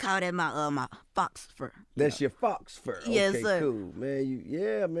like to call that my fox fur. That's your fox fur. Yes, okay, sir. Cool,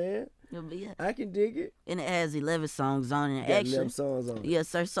 man. Man. I can dig it. And it has 11 songs on it. Got 11 songs on it. Yes,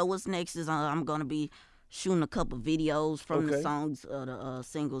 sir. So what's next is I'm gonna be shooting a couple videos from the songs, the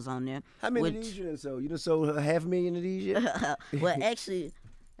singles on there. How many of these you done sold? You done sold 500,000 of these yet? Well, actually.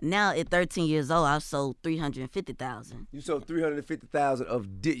 Now at 13 years old, I've sold 350,000. You sold 350,000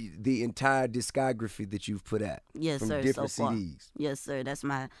 of the entire discography that you've put out. Yes, from sir. Different so far. CDs. Yes, sir. That's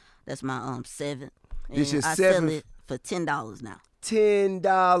my 7th. This is I sell it for $10 now.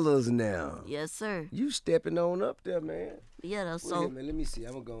 $10 now. Yes, sir. You stepping on up there, man. Yeah, that's so. Wait a minute, let me see.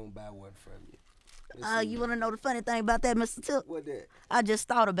 I'm gonna go and buy one from you. You want to know the funny thing about that, Mr. Tip? What that? I just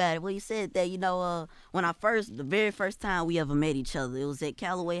thought about it when you said that. You know, when the very first time we ever met each other, it was at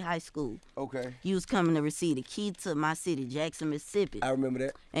Callaway High School. Okay. You was coming to receive the key to my city, Jackson, Mississippi. I remember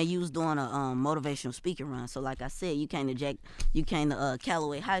that. And you was doing a motivational speaking run. So, like I said, you came to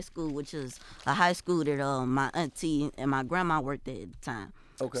Callaway High School, which is a high school that my auntie and my grandma worked at the time.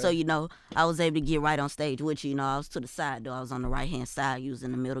 Okay. So, you know, I was able to get right on stage with you. You know, I was to the side, though. I was on the right-hand side. You was in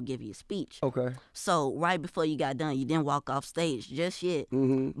the middle giving you a speech. Okay. So, right before you got done, you didn't walk off stage just yet.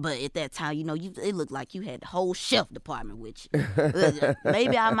 Mm-hmm. But at that time, you know, it looked like you had the whole chef department with you.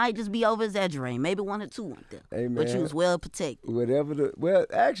 Maybe I might just be over-exaggerating. Maybe 1 or 2 went there. Hey, man. But you was well protected. Well,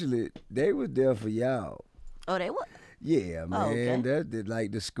 actually, they was there for y'all. Oh, they were? Yeah, man. Oh, okay. That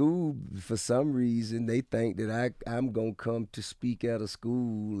like the school, for some reason, they think that I'm gonna come to speak at a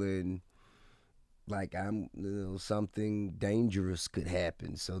school and like something dangerous could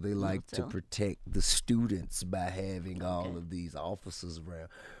happen. So they like to protect the students by having all of these officers around,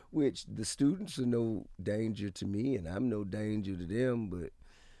 which the students are no danger to me and I'm no danger to them, but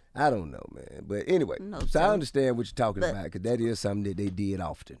I don't know, man. But anyway, so I understand what you're talking about because that is something that they did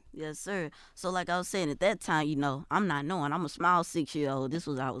often. Yes, sir. So like I was saying, at that time, you know, I'm not knowing. I'm a small 6-year-old.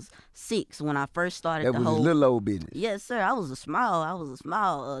 I was 6 when I first started that the was whole. a little old business. Yes, sir. I was a small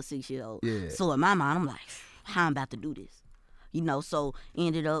 6-year-old. Yeah. So in my mind, I'm like, how I'm about to do this? You know, so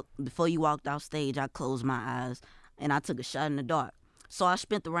ended up, before you walked off stage, I closed my eyes and I took a shot in the dark. So I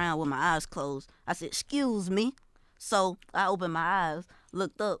spent the round with my eyes closed. I said, excuse me. So I opened my eyes,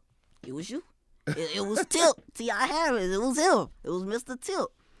 looked up. It was you. It was Tip, T.I. Harris. It was him. It was Mr. Tip.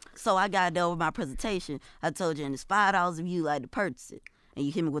 So I got there with my presentation. I told you, and it's $5 if you like to purchase it. And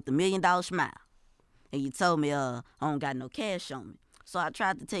you hit me with the $1 million smile. And you told me, I don't got no cash on me. So I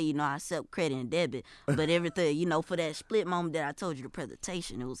tried to tell you, I accept credit and debit. But everything, for that split moment that I told you the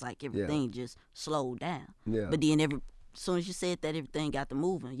presentation, it was like everything just slowed down. Yeah. But then as soon as you said that, everything got to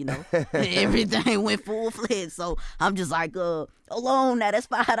moving, everything went full-fledged. So I'm just like, hold on now, that's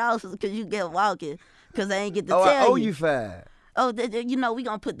 $5 because you get walking because I ain't get to tell you. I owe you $5. Oh, we going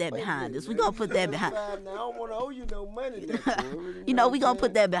to put that behind us. We going to put that behind us. I don't want to owe you no money. We going to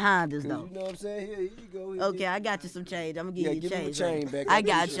put that behind us, though. You know what I'm saying? Here you go. Okay, I got you some change. I'm going to give you change. Give me my chain back. I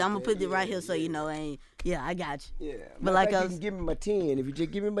got you. I'm going to put it right here so I got you. Yeah. But like you can give me my 10. If you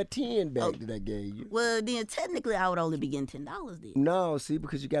just give me my 10 back that I gave you. Well, then technically I would only be getting $10 then. No, see,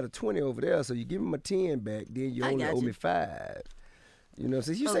 because you got a 20 over there, so you give me my 10 back, then you only owe me 5. You know what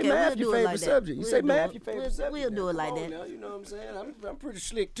I'm saying? You say math your favorite subject. You say math your favorite subject. We'll do it like that. Now, you know what I'm saying? I'm pretty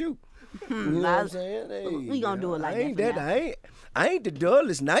slick too. You know what I'm saying? Hey, we gonna do it like that. I ain't the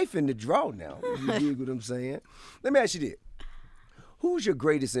dullest knife in the draw now. You dig what I'm saying? Let me ask you this. Who's your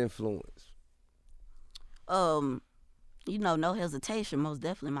greatest influence? No hesitation, most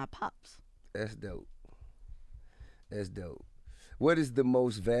definitely my pops. That's dope. What is the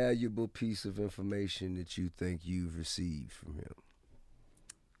most valuable piece of information that you think you've received from him?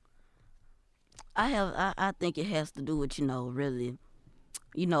 I think it has to do with, really,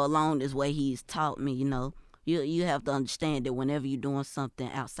 along this way he's taught me, you have to understand that whenever you're doing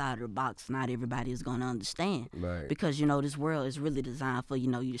something outside of the box, not everybody is going to understand. Right. Because, this world is really designed for, you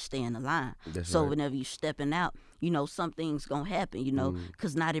to stay in the line. That's so right. whenever you're stepping out, some things going to happen,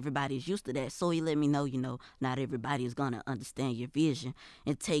 because not everybody is used to that. So he let me know, not everybody is going to understand your vision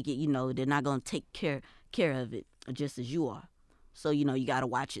and take it, they're not going to take care of it just as you are. So, you got to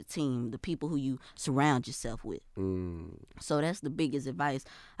watch your team, the people who you surround yourself with. So that's the biggest advice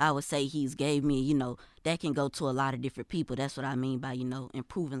I would say he's gave me, that can go to a lot of different people. That's what I mean by,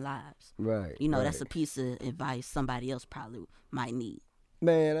 improving lives. Right. That's a piece of advice somebody else probably might need.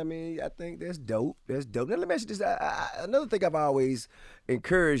 Man, I think that's dope. Now, let me ask you this. Another thing I've always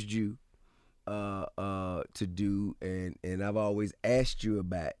encouraged you to do and I've always asked you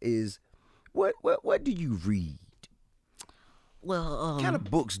about is what do you read? Well, what kind of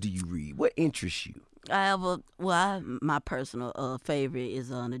books do you read? What interests you? I have my personal favorite is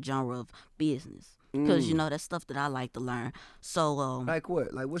the genre of business. Because, that's stuff that I like to learn. So, like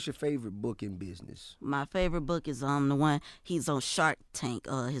what? Like, what's your favorite book in business? My favorite book is the one, he's on Shark Tank.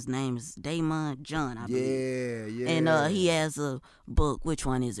 His name is Damon John, I believe. Yeah. And he has a book, which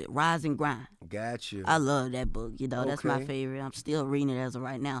one is it? Rise and Grind. Gotcha. I love that book, that's my favorite. I'm still reading it as of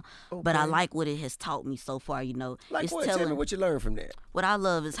right now. Okay. But I like what it has taught me so far, Like it's what? Tell me what you learned from that. What I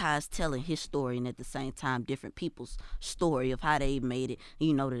love is how it's telling his story and at the same time different people's story of how they made it,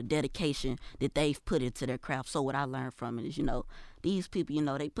 the dedication that they they've put into their craft. So what I learned from it is, these people,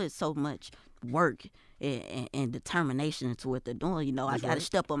 they put so much work and determination into what they're doing. I got to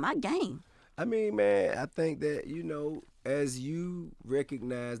step up my game. I mean, man, I think that, as you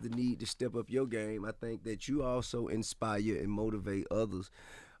recognize the need to step up your game, I think that you also inspire and motivate others,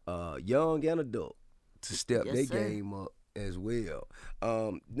 young and adult, to step their game up as well.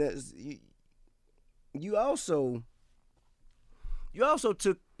 You also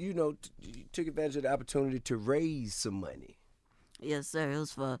took advantage of the opportunity to raise some money. Yes, sir. It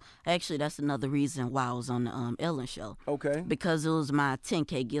was actually, that's another reason why I was on the Ellen show. Okay. Because it was my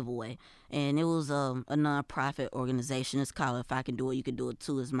 10K giveaway. And it was a non-profit organization. It's called If I Can Do It, You Can Do It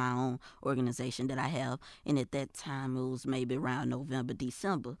Too. It's my own organization that I have. And at that time, it was maybe around November,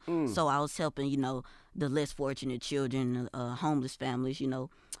 December. So I was helping, the less fortunate children, homeless families,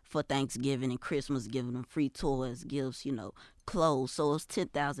 for Thanksgiving and Christmas, giving them free toys, gifts, clothes. So it was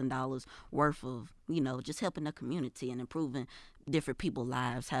 $10,000 worth of, just helping the community and improving different people's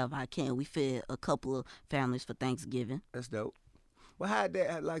lives however I can. We fed a couple of families for Thanksgiving. That's dope. Well, how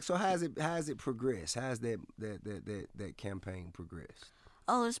has it progressed? How's that campaign progressed?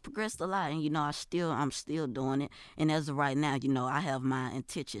 Oh, it's progressed a lot, and I'm still doing it. And as of right now, I have my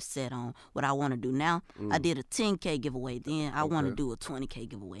intentions set on what I want to do now. I did a 10K giveaway, then I want to do a 20K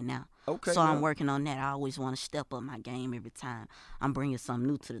giveaway now. Okay. So I'm working on that. I always want to step up my game every time I'm bringing something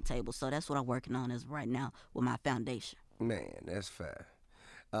new to the table. So that's what I'm working on as of right now with my foundation. Man, that's fair.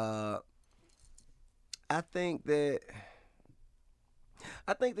 I think that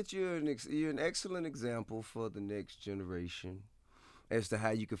you're an excellent example for the next generation as to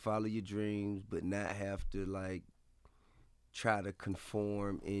how you can follow your dreams but not have to try to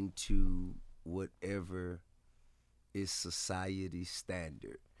conform into whatever is society's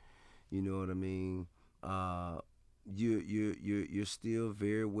standard. You know what I mean? You're still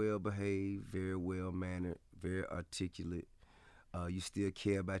very well behaved, very well mannered, very articulate. You still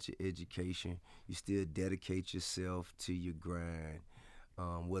care about your education. You still dedicate yourself to your grind,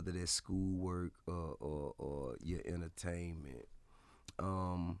 whether that's schoolwork or your entertainment.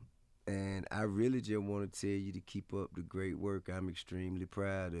 And I really just want to tell you to keep up the great work. I'm extremely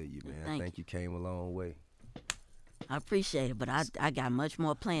proud of you, man. I think you came a long way. I appreciate it, but I got much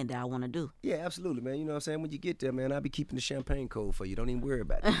more planned that I want to do. Yeah, absolutely, man. You know what I'm saying? When you get there, man, I'll be keeping the champagne cold for you. Don't even worry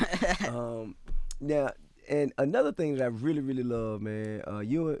about it. Now, and another thing that I really, really love, man,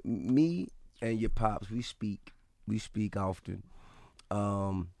 me and your pops, we speak often.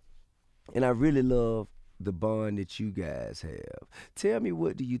 And I really love the bond that you guys have. Tell me,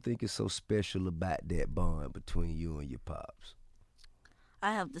 what do you think is so special about that bond between you and your pops?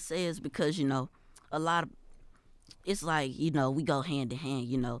 I have to say it's because, a lot of, it's like, we go hand in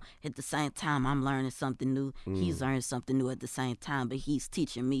hand, At the same time, I'm learning something new. He's learning something new at the same time, but he's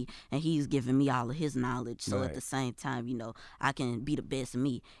teaching me, and he's giving me all of his knowledge. So at the same time, I can be the best of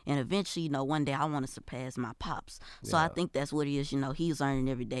me. And eventually, one day I want to surpass my pops. So I think that's what it is, he's learning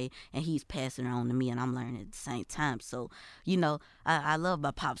every day, and he's passing it on to me, and I'm learning at the same time. So, I love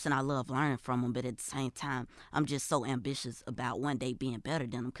my pops, and I love learning from him, but at the same time, I'm just so ambitious about one day being better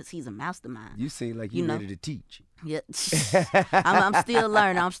than him because he's a mastermind. You seem like you're ready to teach. Yeah, I'm still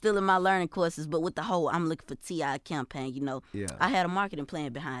learning. I'm still in my learning courses, but with the whole I'm looking for T.I. campaign, I had a marketing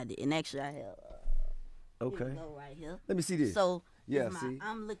plan behind it, and actually I have. Okay. Go right here. Let me see this. So yeah, see,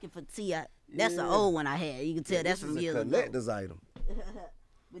 I'm looking for T.I. That's an old one I had. You can tell that's from years ago. Collector's item.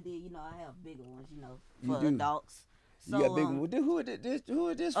 But then I have bigger ones, for adults. So, you got big one. Who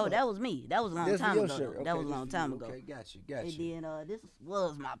is this? Oh, that was me. That was a long time ago. Okay, that was a long time ago. Okay, got you. And then this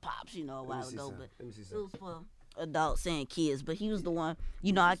was my pops, a while ago, but let me see it was for adults and kids. But he was the one,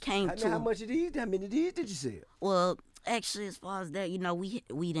 I came to. How much of these? How many of these did you sell? Well, actually, as far as that,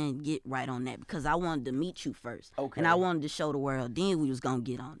 we didn't get right on that because I wanted to meet you first. Okay. And I wanted to show the world. Then we was gonna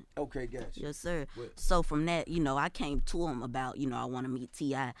get on it. Okay, gotcha. Yes, sir. What? So from that, I came to him about, I want to meet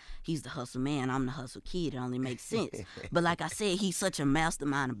T.I. He's the hustle man. I'm the hustle kid. It only makes sense. But like I said, he's such a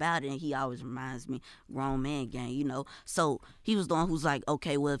mastermind about it, and he always reminds me, grown man gang, So he was the one who's like,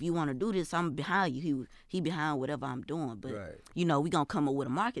 okay, well, if you want to do this, I'm behind you. He behind whatever I'm doing. But, we gonna come up with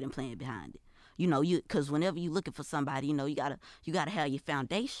a marketing plan behind it. Because whenever you're looking for somebody, you gotta have your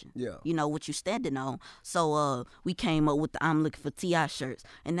foundation. Yeah. What you're standing on. So we came up with the I'm looking for T.I. shirts,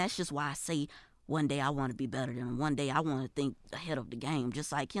 and that's just why I say one day I want to be better than him. One day I want to think ahead of the game,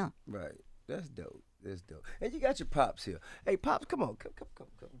 just like him. Right. That's dope. And you got your pops here. Hey, pops, come on, come.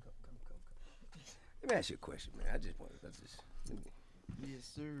 Let me ask you a question, man.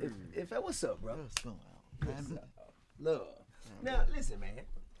 Yes, sir. If what's up, bro? What's going on? What's up? Love. Now, listen, man.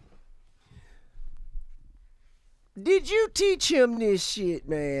 Did you teach him this shit,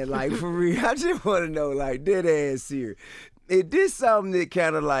 man? Like, for real? I just want to know, like, dead ass serious. Is this something that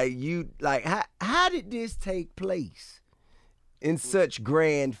kind of like you, like, how did this take place in such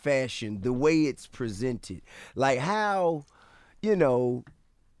grand fashion, the way it's presented? Like, how, you know,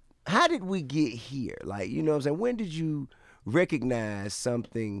 how did we get here? Like, you know what I'm saying? When did you recognize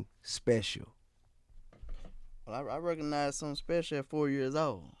something special? Well, I recognized something special at 4 years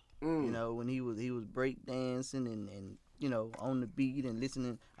old. You know, when he was break dancing and you know, on the beat and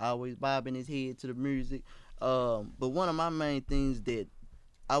listening, always bobbing his head to the music. But one of my main things that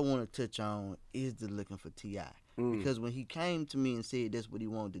I want to touch on is the looking for T.I. Because when he came to me and said that's what he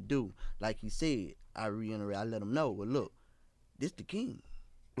wanted to do, like he said, I let him know, well, look, this the king.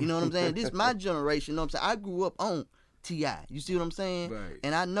 You know what I'm saying? This my generation. You know what I'm saying? I grew up on T.I. You see what I'm saying? Right.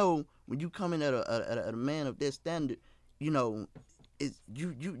 And I know when you come in at a man of that standard, you know, it's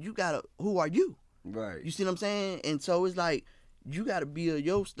you gotta, who are you? Right. You see what I'm saying? And so it's like you gotta be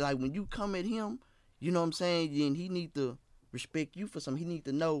like when you come at him, you know what I'm saying, then he need to respect you for something. He need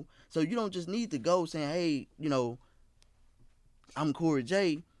to know. So you don't just need to go saying, hey, you know, I'm Corey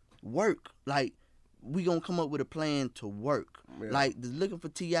J. Work. Like, we gonna come up with a plan to work. Yeah. Like, the looking for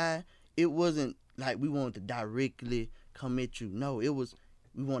T.I., it wasn't like we wanted to directly come at you. No, it was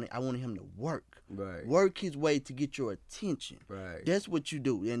I wanted him to work. Right. Work his way to get your attention. Right. That's what you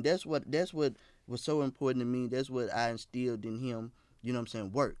do. And that's what was so important to me. That's what I instilled in him. You know what I'm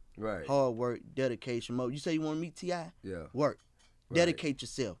saying? Work. Right. Hard work, dedication mode. You say you want to meet T.I.? Yeah. Work. Right. Dedicate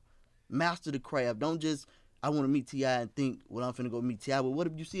yourself. Master the craft. Don't just, I want to meet T.I. and think, well, I'm finna go meet T.I. But what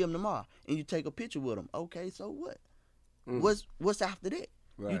if you see him tomorrow and you take a picture with him? Okay, so what? What's after that?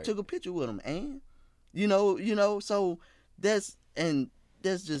 Right. You took a picture with him, and you know, so that's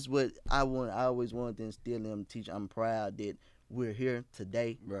just what I want. I always wanted to instill in him, teach. I'm proud that we're here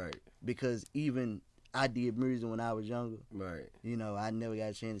today. Right. Because even I did music when I was younger. Right. You know, I never got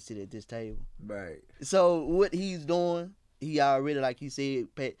a chance to sit at this table. Right. So what he's doing, he already, like he said,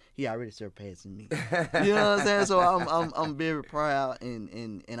 he already surpassing me. You know what I'm saying? So I'm very proud,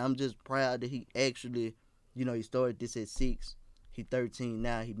 and I'm just proud that he actually, you know, he started this at 6. He 13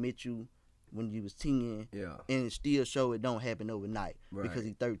 now. He met you when you was 10. Yeah. And it still show it don't happen overnight. Right. Because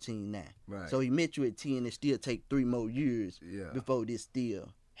he 13 now. Right. So he met you at 10. It still take 3 more years before this still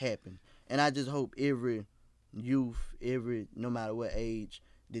happen. And I just hope every youth, no matter what age,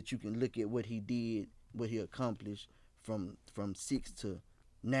 that you can look at what he did, what he accomplished from 6 to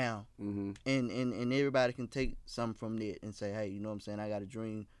now, and everybody can take something from that and say, hey, you know what I'm saying, I got a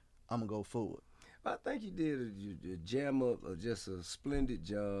dream, I'm going to go forward. I think you did a jam up or just a splendid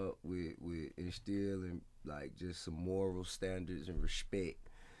job with instilling like just some moral standards and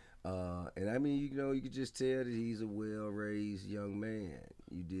respect. And I mean, you know, you could just tell that he's a well-raised young man.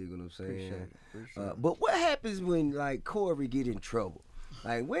 You dig what I'm saying? Appreciate it. But what happens when like Corey get in trouble?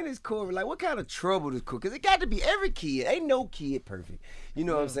 Like, when is Corey, like, what kind of trouble is Corey? Because it got to be every kid. Ain't no kid perfect. You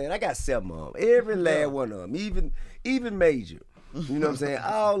know what I'm saying? I got 7 of them. Every last one of them, even Major. You know what I'm saying?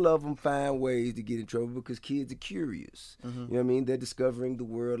 All of them find ways to get in trouble because kids are curious. You know what I mean? They're discovering the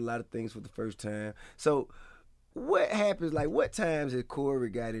world, a lot of things for the first time. So what happens, like, what times has Corey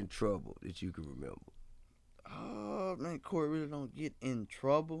got in trouble that you can remember? Oh, man, Corey really don't get in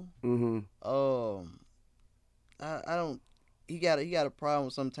trouble. I don't. He got a problem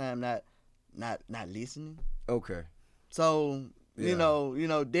sometimes not listening. Okay. So you know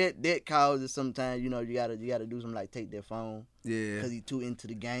that causes sometimes, you know, you gotta do something like take their phone. Yeah. Because he too into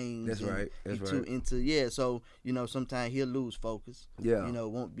the games. That's right. Too into So you know sometimes he'll lose focus. Yeah. You know,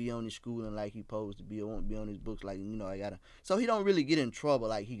 won't be on his schooling like he supposed to be, or won't be on his books like, you know, So he don't really get in trouble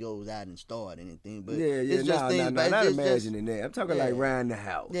like he goes out and start anything. But it's just things. I'm not imagining that. I'm talking like around the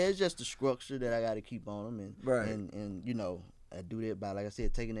house. Yeah, it's just the structure that I got to keep on him, and you know. I do that by, like I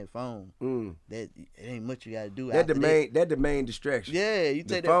said, taking that phone. That it ain't much you gotta do. That the main distraction. Yeah, you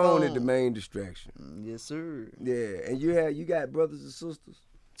take the that phone. The phone is the main distraction. Yes, sir. Yeah, and you got brothers and sisters?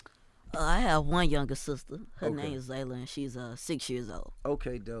 I have one younger sister. Her name is Zayla, and she's 6 years old.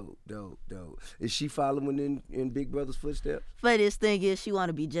 Okay, dope. Is she following in Big Brother's footsteps? Funniest thing is she want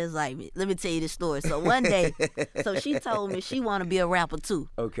to be just like me. Let me tell you this story. So one day, so she told me she want to be a rapper too.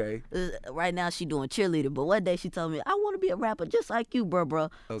 Okay. Right now she doing cheerleader, but one day she told me, I want to be a rapper just like you, bro.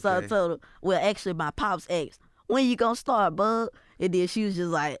 Okay. So I told her, well, actually my pops asked, when you gonna start, bud? And then she was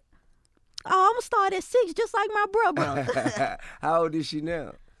just like, oh, I'm gonna start at 6 just like my bro. How old is she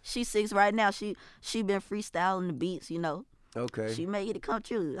now? She's 6 right now. She been freestyling the beats, you know. Okay. She made it come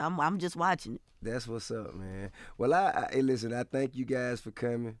true. I'm just watching it. That's what's up, man. Well, hey, listen, I thank you guys for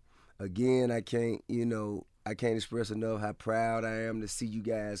coming. Again, I can't express enough how proud I am to see you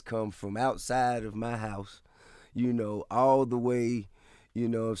guys come from outside of my house. you know, all the way, you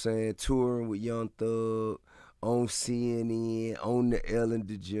know what I'm saying, touring with Young Thug, on CNN, on the Ellen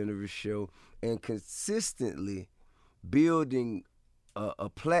DeGeneres show, and consistently building a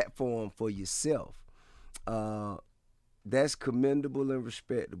platform for yourself. That's commendable and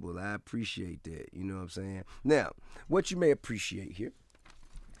respectable. I appreciate that. You know what I'm saying? Now, what you may appreciate here,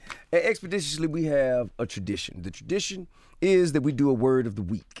 at expediTIously, we have a tradition. The tradition is that we do a word of the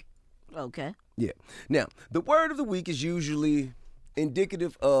week. Okay. Yeah. Now, the word of the week is usually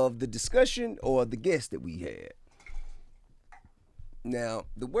indicative of the discussion or the guest that we had. Now,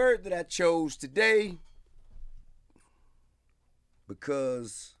 the word that I chose today,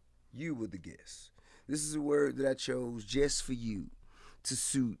 because you were the guest, this is a word that I chose just for you to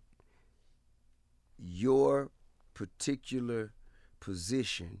suit your particular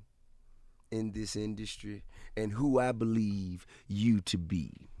position in this industry and who I believe you to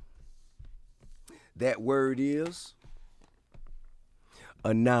be. That word is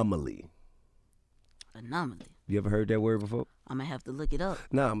anomaly. Anomaly. You ever heard that word before? I'm going to have to look it up.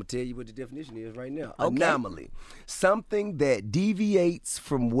 No, I'm going to tell you what the definition is right now. Okay. Anomaly. Something that deviates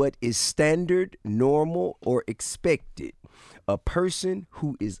from what is standard, normal, or expected. A person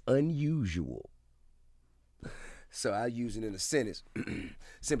who is unusual. So I use it in a sentence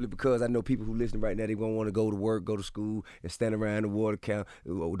simply because I know people who listen right now, they won't want to go to work, go to school, and stand around the water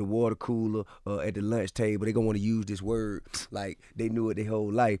cooler at the lunch table. They're going to want to use this word like they knew it their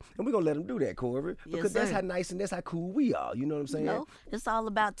whole life. And we're going to let them do that, Corey, because that's how nice and that's how cool we are. You know what I'm saying? No, it's all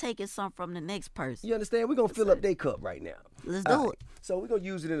about taking something from the next person. You understand? We're going to fill up their cup right now. Let's do it. So we're going to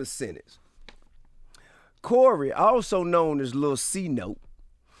use it in a sentence. Corey, also known as Lil C Note,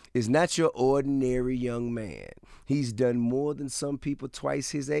 is not your ordinary young man. He's done more than some people twice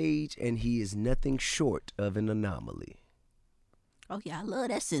his age, and he is nothing short of an anomaly. Oh, yeah, I love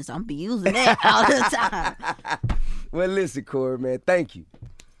that sense. I'm be using that all the time. Well, listen, Corey, man, thank you.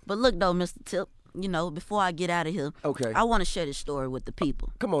 But look, though, Mr. Tip, you know, before I get out of here, okay, I want to share this story with the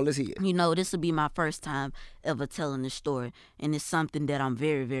people. Come on, let's hear it. You know, this will be my first time ever telling this story, and it's something that I'm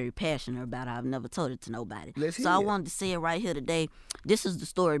very, very passionate about. I've never told it to nobody. Let's hear I it. wanted to say it right here today. This is the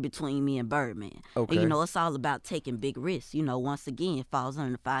story between me and Birdman. Okay. And, you know, it's all about taking big risks. You know, once again, it falls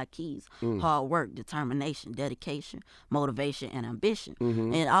under the 5 keys. Hard work, determination, dedication, motivation, and ambition.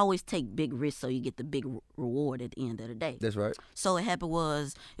 Mm-hmm. And always take big risks so you get the big reward at the end of the day. That's right. So what happened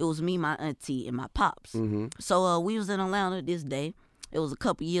was, it was me, my auntie, and my pops. Mm-hmm. So we was in Atlanta this day. It was a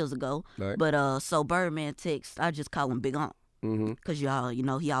couple years ago. Right. But so Birdman texts, I just call him Big Aunt. Mm-hmm. Because y'all, you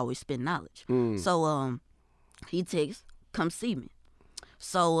know, he always spit knowledge. Mm. So he texts, come see me.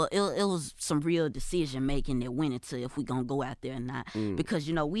 So it was some real decision making that went into if we gonna go out there or not. Because,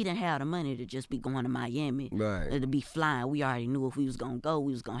 you know, we didn't have the money to just be going to Miami, right, to be flying. We already knew if we was gonna go,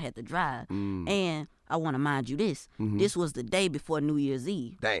 we was gonna have to drive. And I want to mind you this. This was the day before New Year's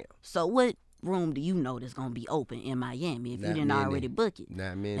Eve. Damn. So what room do you know that's gonna be open in Miami if Not you didn't many. already book it?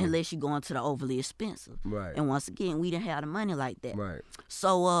 Not many. Unless you're going to the overly expensive. Right. And once again, we didn't have the money like that. Right.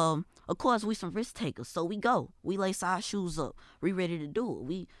 So of course we some risk takers. So we go. We lace our shoes up. We ready to do it.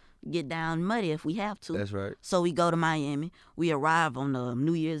 We get down muddy if we have to. That's right. So we go to Miami. We arrive on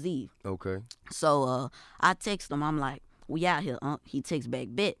New Year's Eve. Okay. So I text him. I'm like, we out here. He texts back,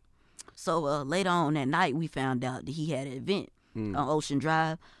 bet. So later on that night, we found out that he had an event on Ocean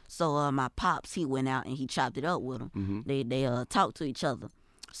Drive. So my pops, he went out and he chopped it up with him. Mm-hmm. They talked to each other.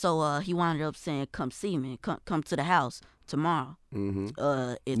 So he wound up saying, come see me. Come to the house tomorrow at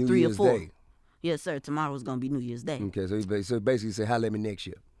New 3 Year's or 4. Day. Yes, sir. Tomorrow is going to be New Year's Day. Okay, so he basically said, holla at me next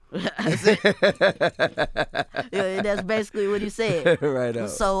year. Yeah, that's basically what he said. Right on.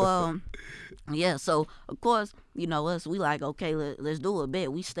 So, yeah, so, of course, you know, us, we like, okay, let's do it.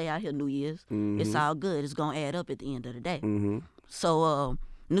 Bet we stay out here New Year's. It's all good. It's going to add up at the end of the day. So,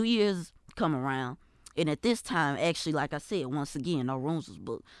 New Year's come around. And at this time, actually, like I said, once again, no rooms was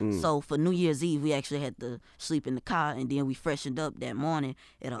booked. So for New Year's Eve, we actually had to sleep in the car, and then we freshened up that morning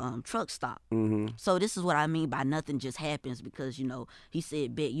at a truck stop. So this is what I mean by nothing just happens because, you know, he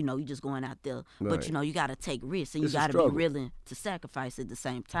said, bet, you know, you just going out there. Right. But, you know, you got to take risks, and It's you a got to be struggle. willing to sacrifice at the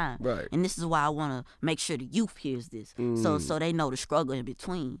same time. Right. And this is why I want to make sure the youth hears this, so they know the struggle in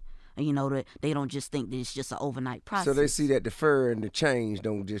between. And, you know, that they don't just think that it's just an overnight process. So they see that the fur and the change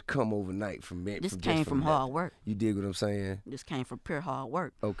don't just come overnight from it. This came from hard work. You dig what I'm saying? This came from pure hard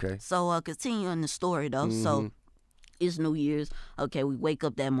work. Okay. So continuing the story though, so it's New Year's. Okay, we wake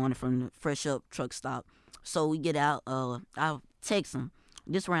up that morning from the fresh up truck stop. So we get out. I text him.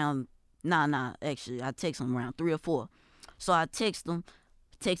 This round, actually, I text him around 3 or 4. So I text him,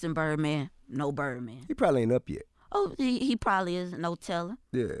 texting Birdman, no Birdman. He probably ain't up yet. Oh, he probably is, no telling.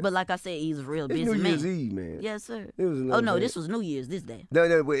 Yeah. But like I said, he's a real busy New man. Year's Eve, man. Yes, sir. Oh, no, this was New Year's this day.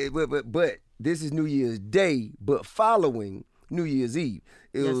 No, but this is New Year's Day, but following New Year's Eve.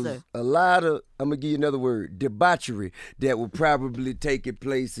 It was sir. a lot of, I'm going to give you another word, debauchery that would probably taking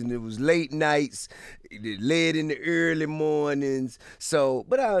place, and it was late nights, it led in the early mornings. So,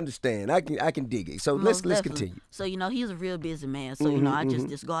 but I understand. I can dig it. So let's continue. So, he's a real busy man. So, I just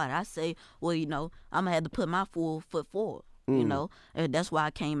discard. I say, well, I'm going to have to put my full foot forward. And that's why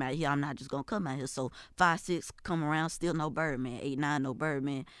I came out here. I'm not just going to come out here. So 5, 6 come around, still no Birdman. 8, 9, no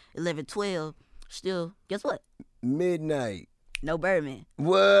Birdman. 11, 12, still, guess what? Midnight. No Birdman.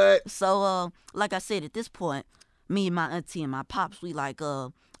 What? So, like I said, at this point, me and my auntie and my pops, we like,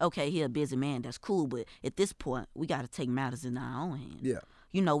 okay, he a busy man, that's cool, but at this point, we got to take matters in our own hands. Yeah.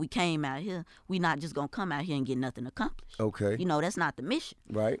 We came out here, we not just going to come out here and get nothing accomplished. Okay. That's not the mission.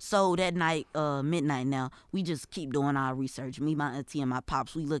 Right. So that night, midnight now, we just keep doing our research. Me, my auntie, and my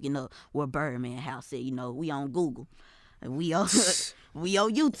pops, we looking up where Birdman house at. We on Google. We on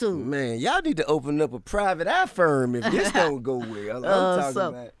YouTube. Man, y'all need to open up a private eye firm if this don't go well. I'm talking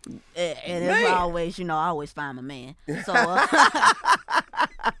about. And as always, I always find my man. So,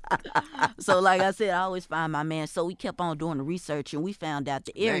 so like I said, I always find my man. So we kept on doing the research, and we found out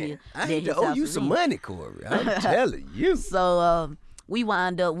the area. Man, I hate to owe you some money, Corey. I'm telling you. So we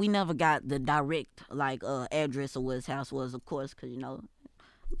wind up. We never got the direct address of where his house was, of course, because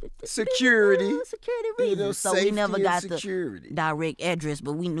security reasons. So we never got security. The direct address,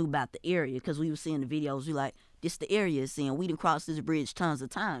 but we knew about the area because we were seeing the videos. We like, this the area it's in. We done crossed this bridge tons of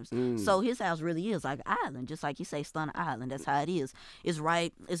times. So his house really is like an island, just like you say, Stunner Island. That's how it is. It's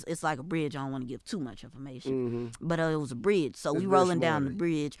right. It's like a bridge. I don't want to give too much information, but it was a bridge. So we rolling down the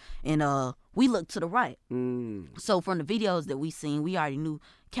bridge, and we looked to the right. So from the videos that we seen, we already knew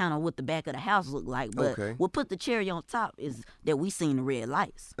kind of what the back of the house looked like. But what put the cherry on top is that we seen the red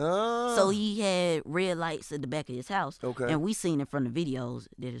lights. So he had red lights at the back of his house, and we seen it from the videos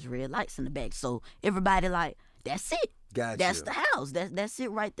that there's red lights in the back. So everybody like, that's it. Gotcha. That's the house. That's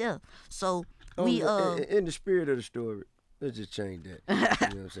it right there. So we in the spirit of the story, let's just change that. You know what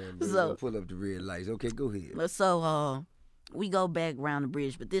I'm saying? So pull up the red lights. Okay, go ahead. So we go back around the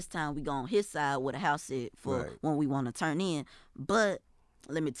bridge, but this time we go on his side where the house is for when we want to turn in. But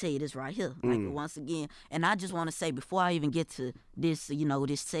let me tell you this right here, like once again, and I just want to say before I even get to this,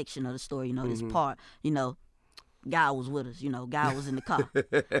 this section of the story, this part, God was with us, God was in the car.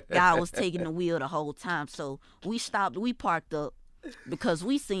 God was taking the wheel the whole time. So we stopped, we parked up because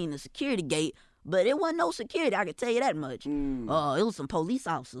we seen the security gate, but it wasn't no security, I can tell you that much. It was some police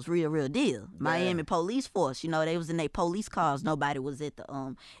officers, real deal. Miami police force, they was in their police cars. Nobody was at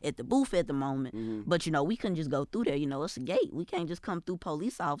the booth at the moment. But, we couldn't just go through there. It's a gate. We can't just come through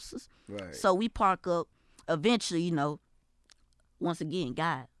police officers. Right. So we park up. Eventually, once again,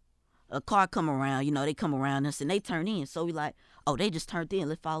 God, a car come around, they come around us and they turn in. So we like, oh, they just turned in.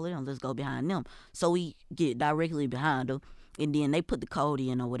 Let's follow them. Let's go behind them. So we get directly behind them. And then they put the code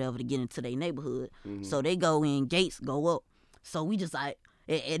in or whatever to get into their neighborhood. So they go in, gates go up. So we just like,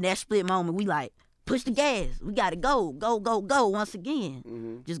 in that split moment, we like, push the gas. We got to go once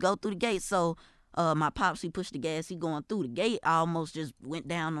again. Just go through the gate. So my pops, he pushed the gas. He going through the gate. I almost just went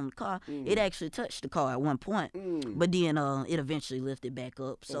down on the car. It actually touched the car at one point. But then it eventually lifted back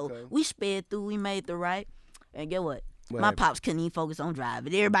up. So we sped through. We made the right. And get what? My pops couldn't even focus on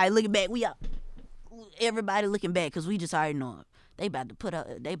driving. Everybody looking back. Everybody looking back because we just already know them. They about to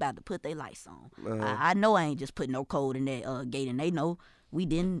put their lights on. I know I ain't just put no code in that gate, and they know we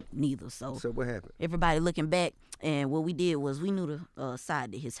didn't neither. So what happened? Everybody looking back, and what we did was we knew the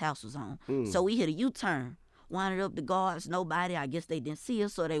side that his house was on. So we hit a U-turn, winded up the guards. Nobody, I guess they didn't see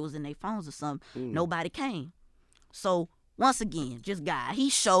us, or they was in their phones or something. Nobody came. So once again, just God, he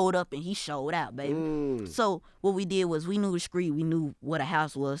showed up and he showed out, baby. So what we did was we knew the street, we knew what a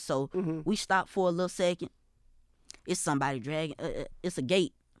house was. So we stopped for a little second. It's somebody dragging. It's a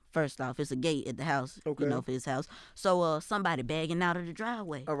gate. First off, it's a gate at the house. For his house. So somebody bagging out of the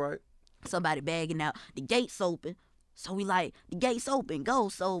driveway. All right. Somebody bagging out. The gate's open. So we like, the gate's open. Go.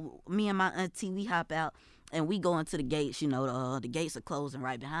 So me and my auntie, we hop out. And we go into the gates, the gates are closing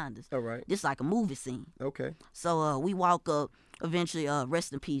right behind us. All right. This like a movie scene. Okay. So we walk up, eventually,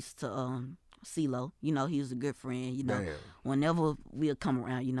 rest in peace to CeeLo. He was a good friend, Damn. Whenever we'll come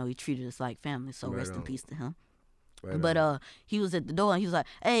around, he treated us like family. So rest in peace to him. Right But on. he was at the door and he was like,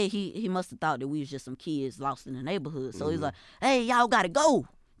 hey, he must have thought that we was just some kids lost in the neighborhood. So he's like, hey, y'all gotta go.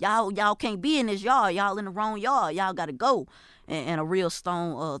 Y'all can't be in this yard. Y'all in the wrong yard. Y'all gotta go. And a real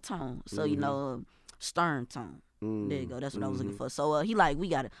stone tone. So, stern tone. There you go. That's what I was looking for. So he like, we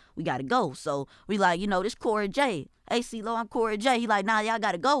gotta go. So we like, this Corey J. Hey, CeeLo, I'm Corey J. He like, nah, y'all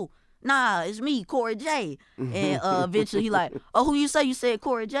gotta go. Nah, it's me, Corey J. And eventually he like, oh, who you say? You said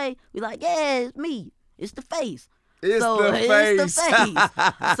Corey J? We like, yeah, it's me. It's the face. It's the face.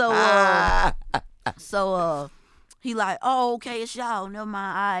 So he like, oh, okay, it's y'all. Never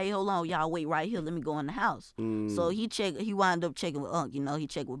mind. All right, hold on. Y'all wait right here. Let me go in the house. So he wound up checking with Unc, he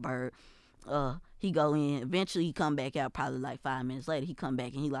checked with Bird. He go in. Eventually he come back out probably like 5 minutes later. He come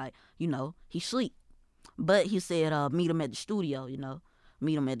back and he like, he sleep. But he said, meet him at the studio,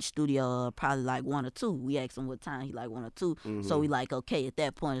 Meet him at the studio probably like 1 or 2. We asked him what time. He like 1 or 2. So we like, okay, at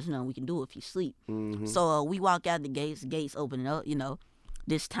that point, there's nothing we can do if he sleep. So we walk out the gates opening up,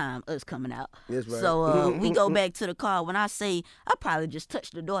 this time us coming out. That's right. So we go back to the car. When I say, I probably just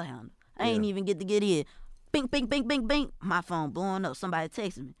touched the door handle. I ain't even get in. Bing, bing, bing, bing, bing. My phone blowing up. Somebody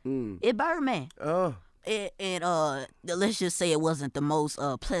texting me. It Birdman. Oh. And let's just say it wasn't the most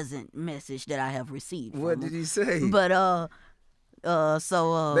pleasant message that I have received. What did he say? But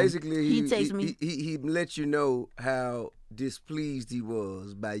so basically he texted me. He let you know how displeased he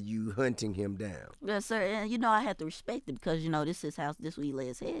was by you hunting him down. Yes, sir. And I have to respect it because this is his house. This where he lay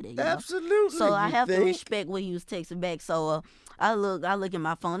his head at. Absolutely. So I have to respect what he was texting back. So I look at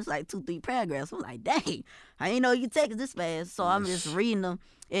my phone. It's like 2-3 paragraphs. I'm like, dang, I ain't know you text this fast. So I'm just reading them.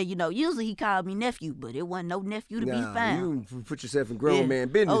 And usually he called me nephew, but it wasn't no nephew to be found. You put yourself in grown man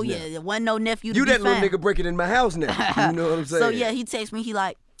business. Oh yeah, there wasn't no nephew to be found. You that little nigga breaking in my house now. You know what I'm saying? So yeah, he texted me. He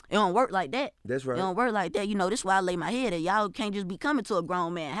like, it don't work like that. That's right. It don't work like that. This is why I lay my head at. Y'all can't just be coming to a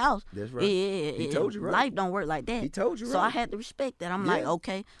grown man house. That's right. He told you right. Life don't work like that. He told you right. So I had to respect that. I'm like,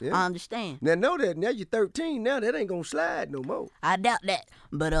 okay, I understand. Now know that. Now you're 13. Now that ain't gonna slide no more. I doubt that.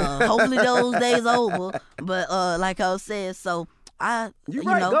 But hopefully those days over. But like I was saying, so he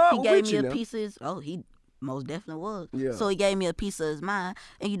gave me a piece of his. Oh, he most definitely was. Yeah. So he gave me a piece of his mind,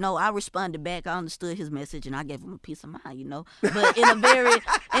 and I responded back. I understood his message, and I gave him a piece of mine. But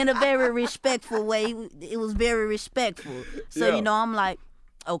in a very respectful way. It was very respectful. So I'm like,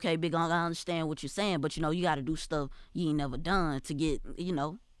 okay, big uncle, I understand what you're saying, but you got to do stuff you ain't never done to get.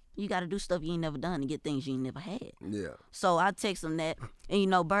 You got to do stuff you ain't never done to get things you ain't never had. Yeah. So I text him that,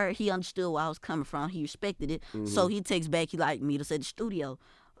 and Bird, he understood where I was coming from. He respected it. So he texts back. He like, meet us at the studio.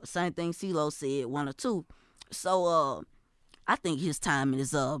 Same thing CeeLo said, 1 or 2. So I think his timing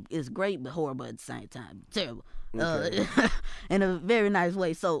is great but horrible at the same time. Terrible. Okay. In a very nice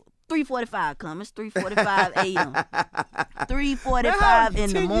way. So 3:45 come. It's 3:45 a.m. 3:45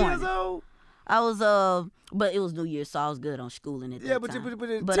 in the morning. 10 years old? I was but it was New Year's, so I was good on schooling at that time.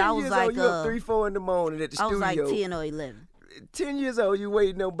 But 10 years old, you up 3-4 in the morning at the studio. I was like 10 or 11. 10 years old, you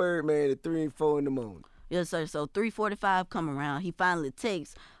waiting on Birdman at 3 and 4 in the morning. Yes, sir. So 3:45 come around. He finally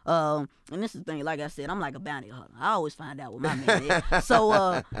texts. And this is the thing, like I said, I'm like a bounty hunter. I always find out what my man is.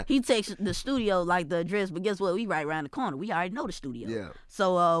 So he texts the studio, like the address, but guess what? We right around the corner. We already know the studio. Yeah.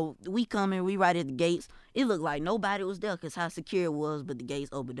 So we come in, we right at the gates. It looked like nobody was there because how secure it was, but the gates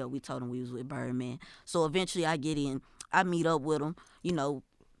opened up. We told him we was with Birdman. So eventually I get in. I meet up with him,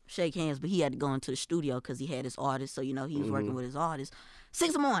 shake hands, but he had to go into the studio because he had his artist. So, he was working with his artist.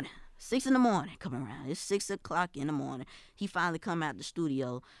 6 in the morning. 6 in the morning coming around. It's 6 o'clock in the morning. He finally come out the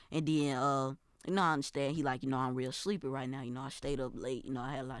studio, and then I understand. He like, I'm real sleepy right now. I stayed up late.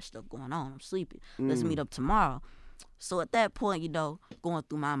 I had a lot of stuff going on. I'm sleepy. Let's meet up tomorrow. So at that point, going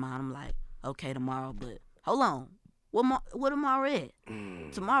through my mind, I'm like, okay, tomorrow, but hold on. What tomorrow at?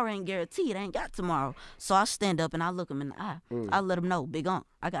 Tomorrow ain't guaranteed. I ain't got tomorrow. So I stand up and I look him in the eye. I let him know, big unc,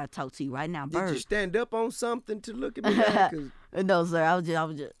 I gotta talk to you right now, Bird. Did you stand up on something to look at me now? No, sir. I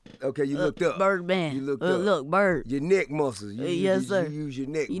was just. Okay, you looked up. Birdman. You looked up. Look, Bird. Your neck muscles. Yes, sir. You use your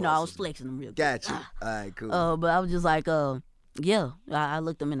neck muscles. I was flexing them real good. Gotcha. All right, cool. But I was just like, yeah. I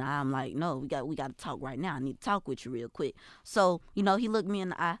looked him in the eye. I'm like, no, we got to talk right now. I need to talk with you real quick. So, he looked me in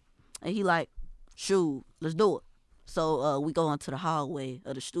the eye, and he like, shoot, let's do it. So we go into the hallway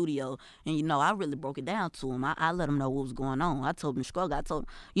of the studio, and, I really broke it down to him. I let him know what was going on. I told him to struggle. I told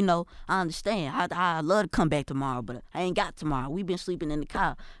him, I understand. I love to come back tomorrow, but I ain't got tomorrow. We been sleeping in the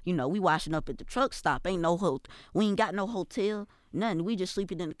car. We washing up at the truck stop. We ain't got no hotel, nothing. We just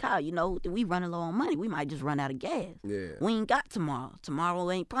sleeping in the car. We running low on money. We might just run out of gas. Yeah. We ain't got tomorrow. Tomorrow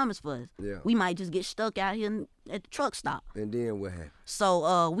ain't promised for us. Yeah. We might just get stuck out here at the truck stop. And then what happened?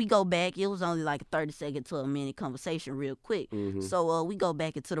 So we go back. It was only like a 30-second to a minute conversation real quick. So we go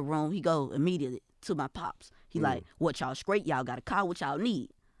back into the room. He go immediately to my pops. He like, what y'all straight? Y'all got a car? What y'all need?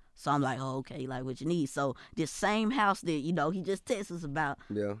 So I'm like, oh, okay, like what you need. So this same house that, he just texted us about,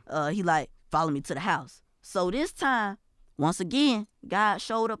 he like, follow me to the house. So this time, once again, God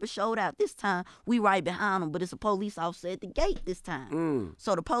showed up and showed out. This time, we right behind him, but it's a police officer at the gate this time.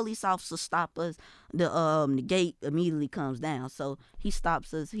 So the police officer stopped us. The gate immediately comes down. So he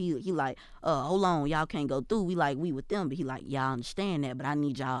stops us. He like, hold on, y'all can't go through. We with them, but he like, y'all understand that, but I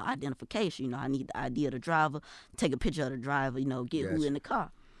need y'all identification. You know, I need the ID of the driver, take a picture of the driver, you know, get who in the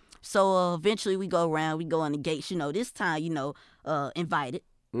car. So eventually we go around, we go in the gates, you know, this time, you know, invited.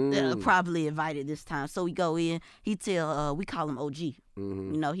 Probably invited this time. So we go in, he tell, we call him OG. You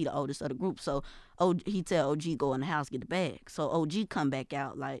know, he the oldest of the group. So he tell OG go in the house, get the bag. So OG come back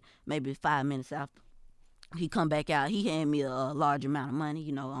out like maybe 5 minutes after. He come back out, he hand me a large amount of money.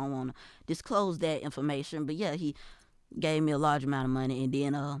 You know, I don't want to disclose that information, but yeah, he gave me a large amount of money. And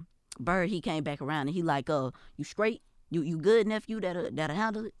then Bird, he came back around and he like, you straight? You good, nephew, that'll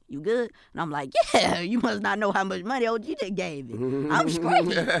handle it? You good? And I'm like, yeah, you must not know how much money OG just gave me. I'm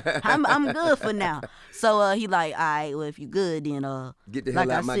straight. I'm good for now. So he like, all right, well, if you good, then get the hell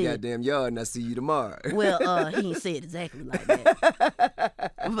like out my goddamn yard and I see you tomorrow. Well, he ain't say it exactly like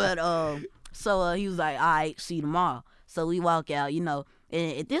that. But so he was like, all right, see you tomorrow. So we walk out, you know,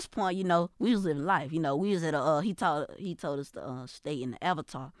 and at this point, you know, we was living life. You know, we was at he told us to stay in the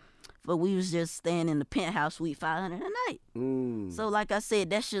Avatar. But we was just staying in the penthouse suite, $500 a night. So like I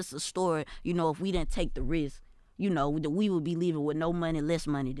said, that's just a story. You know, if we didn't take the risk, you know, we would be leaving with no money, less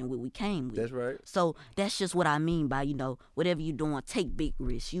money than what we came with. That's right. So that's just what I mean by, you know, whatever you're doing, take big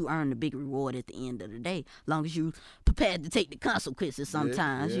risks. You earn the big reward at the end of the day, as long as you prepared to take the consequences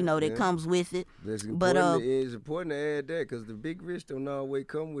sometimes, you know, that comes with it. It's important to add that because the big risks don't always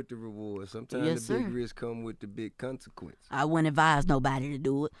come with the reward. Sometimes the big risks come with the big consequence. I wouldn't advise nobody to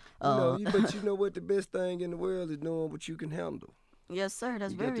do it. But you know what? The best thing in the world is knowing what you can handle. Yes, sir.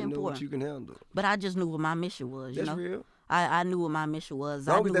 That's very important. You know what you can handle. But I just knew what my mission was. That's real. I knew what my mission was.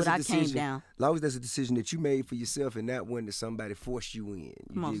 I knew what I came down. As long as that's a decision that you made for yourself and not one that somebody forced you in.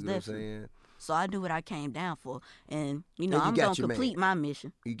 You Most dig what I'm saying? So I knew what I came down for. And, you know, I'm going to complete my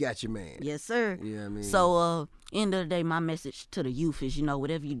mission. You got your man. Yes, sir. Yeah, you know what I mean? So, end of the day, my message to the youth is, you know,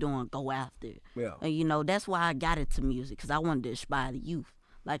 whatever you're doing, go after it. Yeah. And, you know, that's why I got into music, because I wanted to inspire the youth.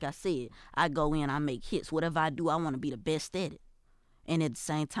 Like I said, I go in, I make hits. Whatever I do, I want to be the best at it. And at the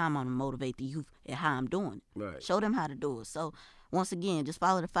same time, I want to motivate the youth at how I'm doing it. Right. Show them how to do it. So, once again, just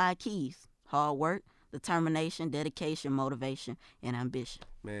follow the 5 keys. Hard work, determination, dedication, motivation, and ambition.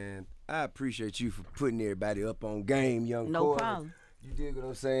 Man, I appreciate you for putting everybody up on game, young No problem. You dig what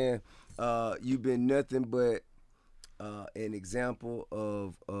I'm saying? You've been nothing but an example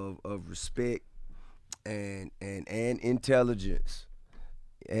of respect and intelligence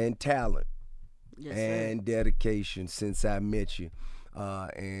and talent. Yes, and dedication since I met you.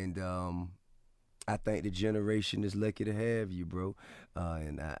 And I think the generation is lucky to have you, bro.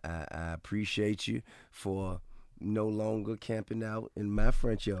 And I appreciate you for no longer camping out in my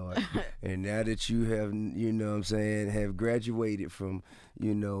front yard. And now that you have, you know what I'm saying, have graduated from,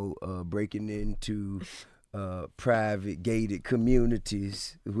 you know, breaking into private gated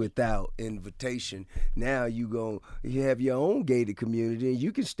communities without invitation. Now you have your own gated community and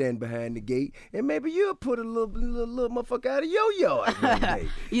you can stand behind the gate and maybe you'll put a little motherfucker out of your yard one day.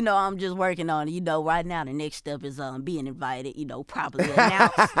 You know, I'm just working on it. You know, right now the next step is being invited, you know, properly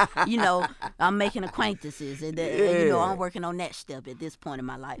announced. You know, I'm making acquaintances and you know, I'm working on that step at this point in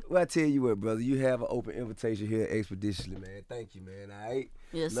my life. Well, I tell you what, brother, you have an open invitation here at Expeditiously, man. Thank you, man. All right?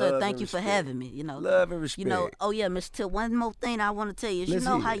 Yes, sir. Thank you for having me. You know, love and respect. You know, oh yeah, Mr. Tip, one more thing I want to tell you is, you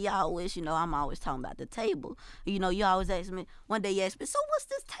know how y'all always, you know, I'm always talking about the table. You know, you always ask me, one day you ask me, so what's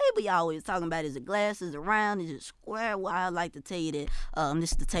this table y'all always talking about? Is it glass? Is it round? Is it square? Well, I like to tell you that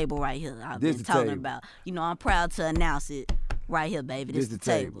this is the table right here I've been talking about. You know, I'm proud to announce it right here, baby. This is the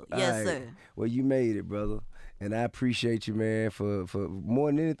table. Yes, sir. Well, you made it, brother. And I appreciate you, man, for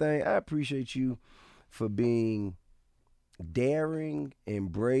more than anything, I appreciate you for being daring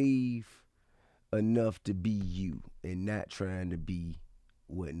and brave enough to be you and not trying to be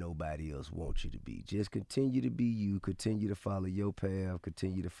what nobody else wants you to be. Just continue to be you, continue to follow your path,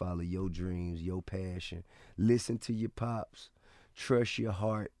 continue to follow your dreams, your passion. Listen to your pops, trust your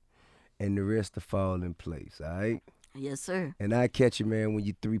heart, and the rest will fall in place, all right? Yes, sir. And I catch you, man, when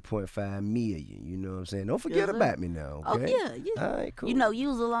you're 3.5 million. You know what I'm saying? Don't forget about me now, okay? Oh, yeah. All right, cool. You know, you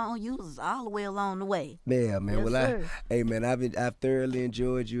was all the way along the way. Yeah, man. Yes, hey, man, I've thoroughly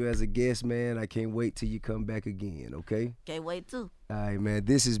enjoyed you as a guest, man. I can't wait till you come back again, okay? Can't wait, too. All right, man.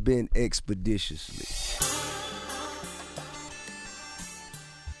 This has been Expeditiously.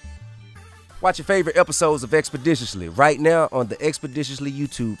 Watch your favorite episodes of Expeditiously right now on the Expeditiously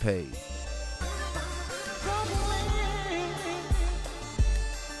YouTube page.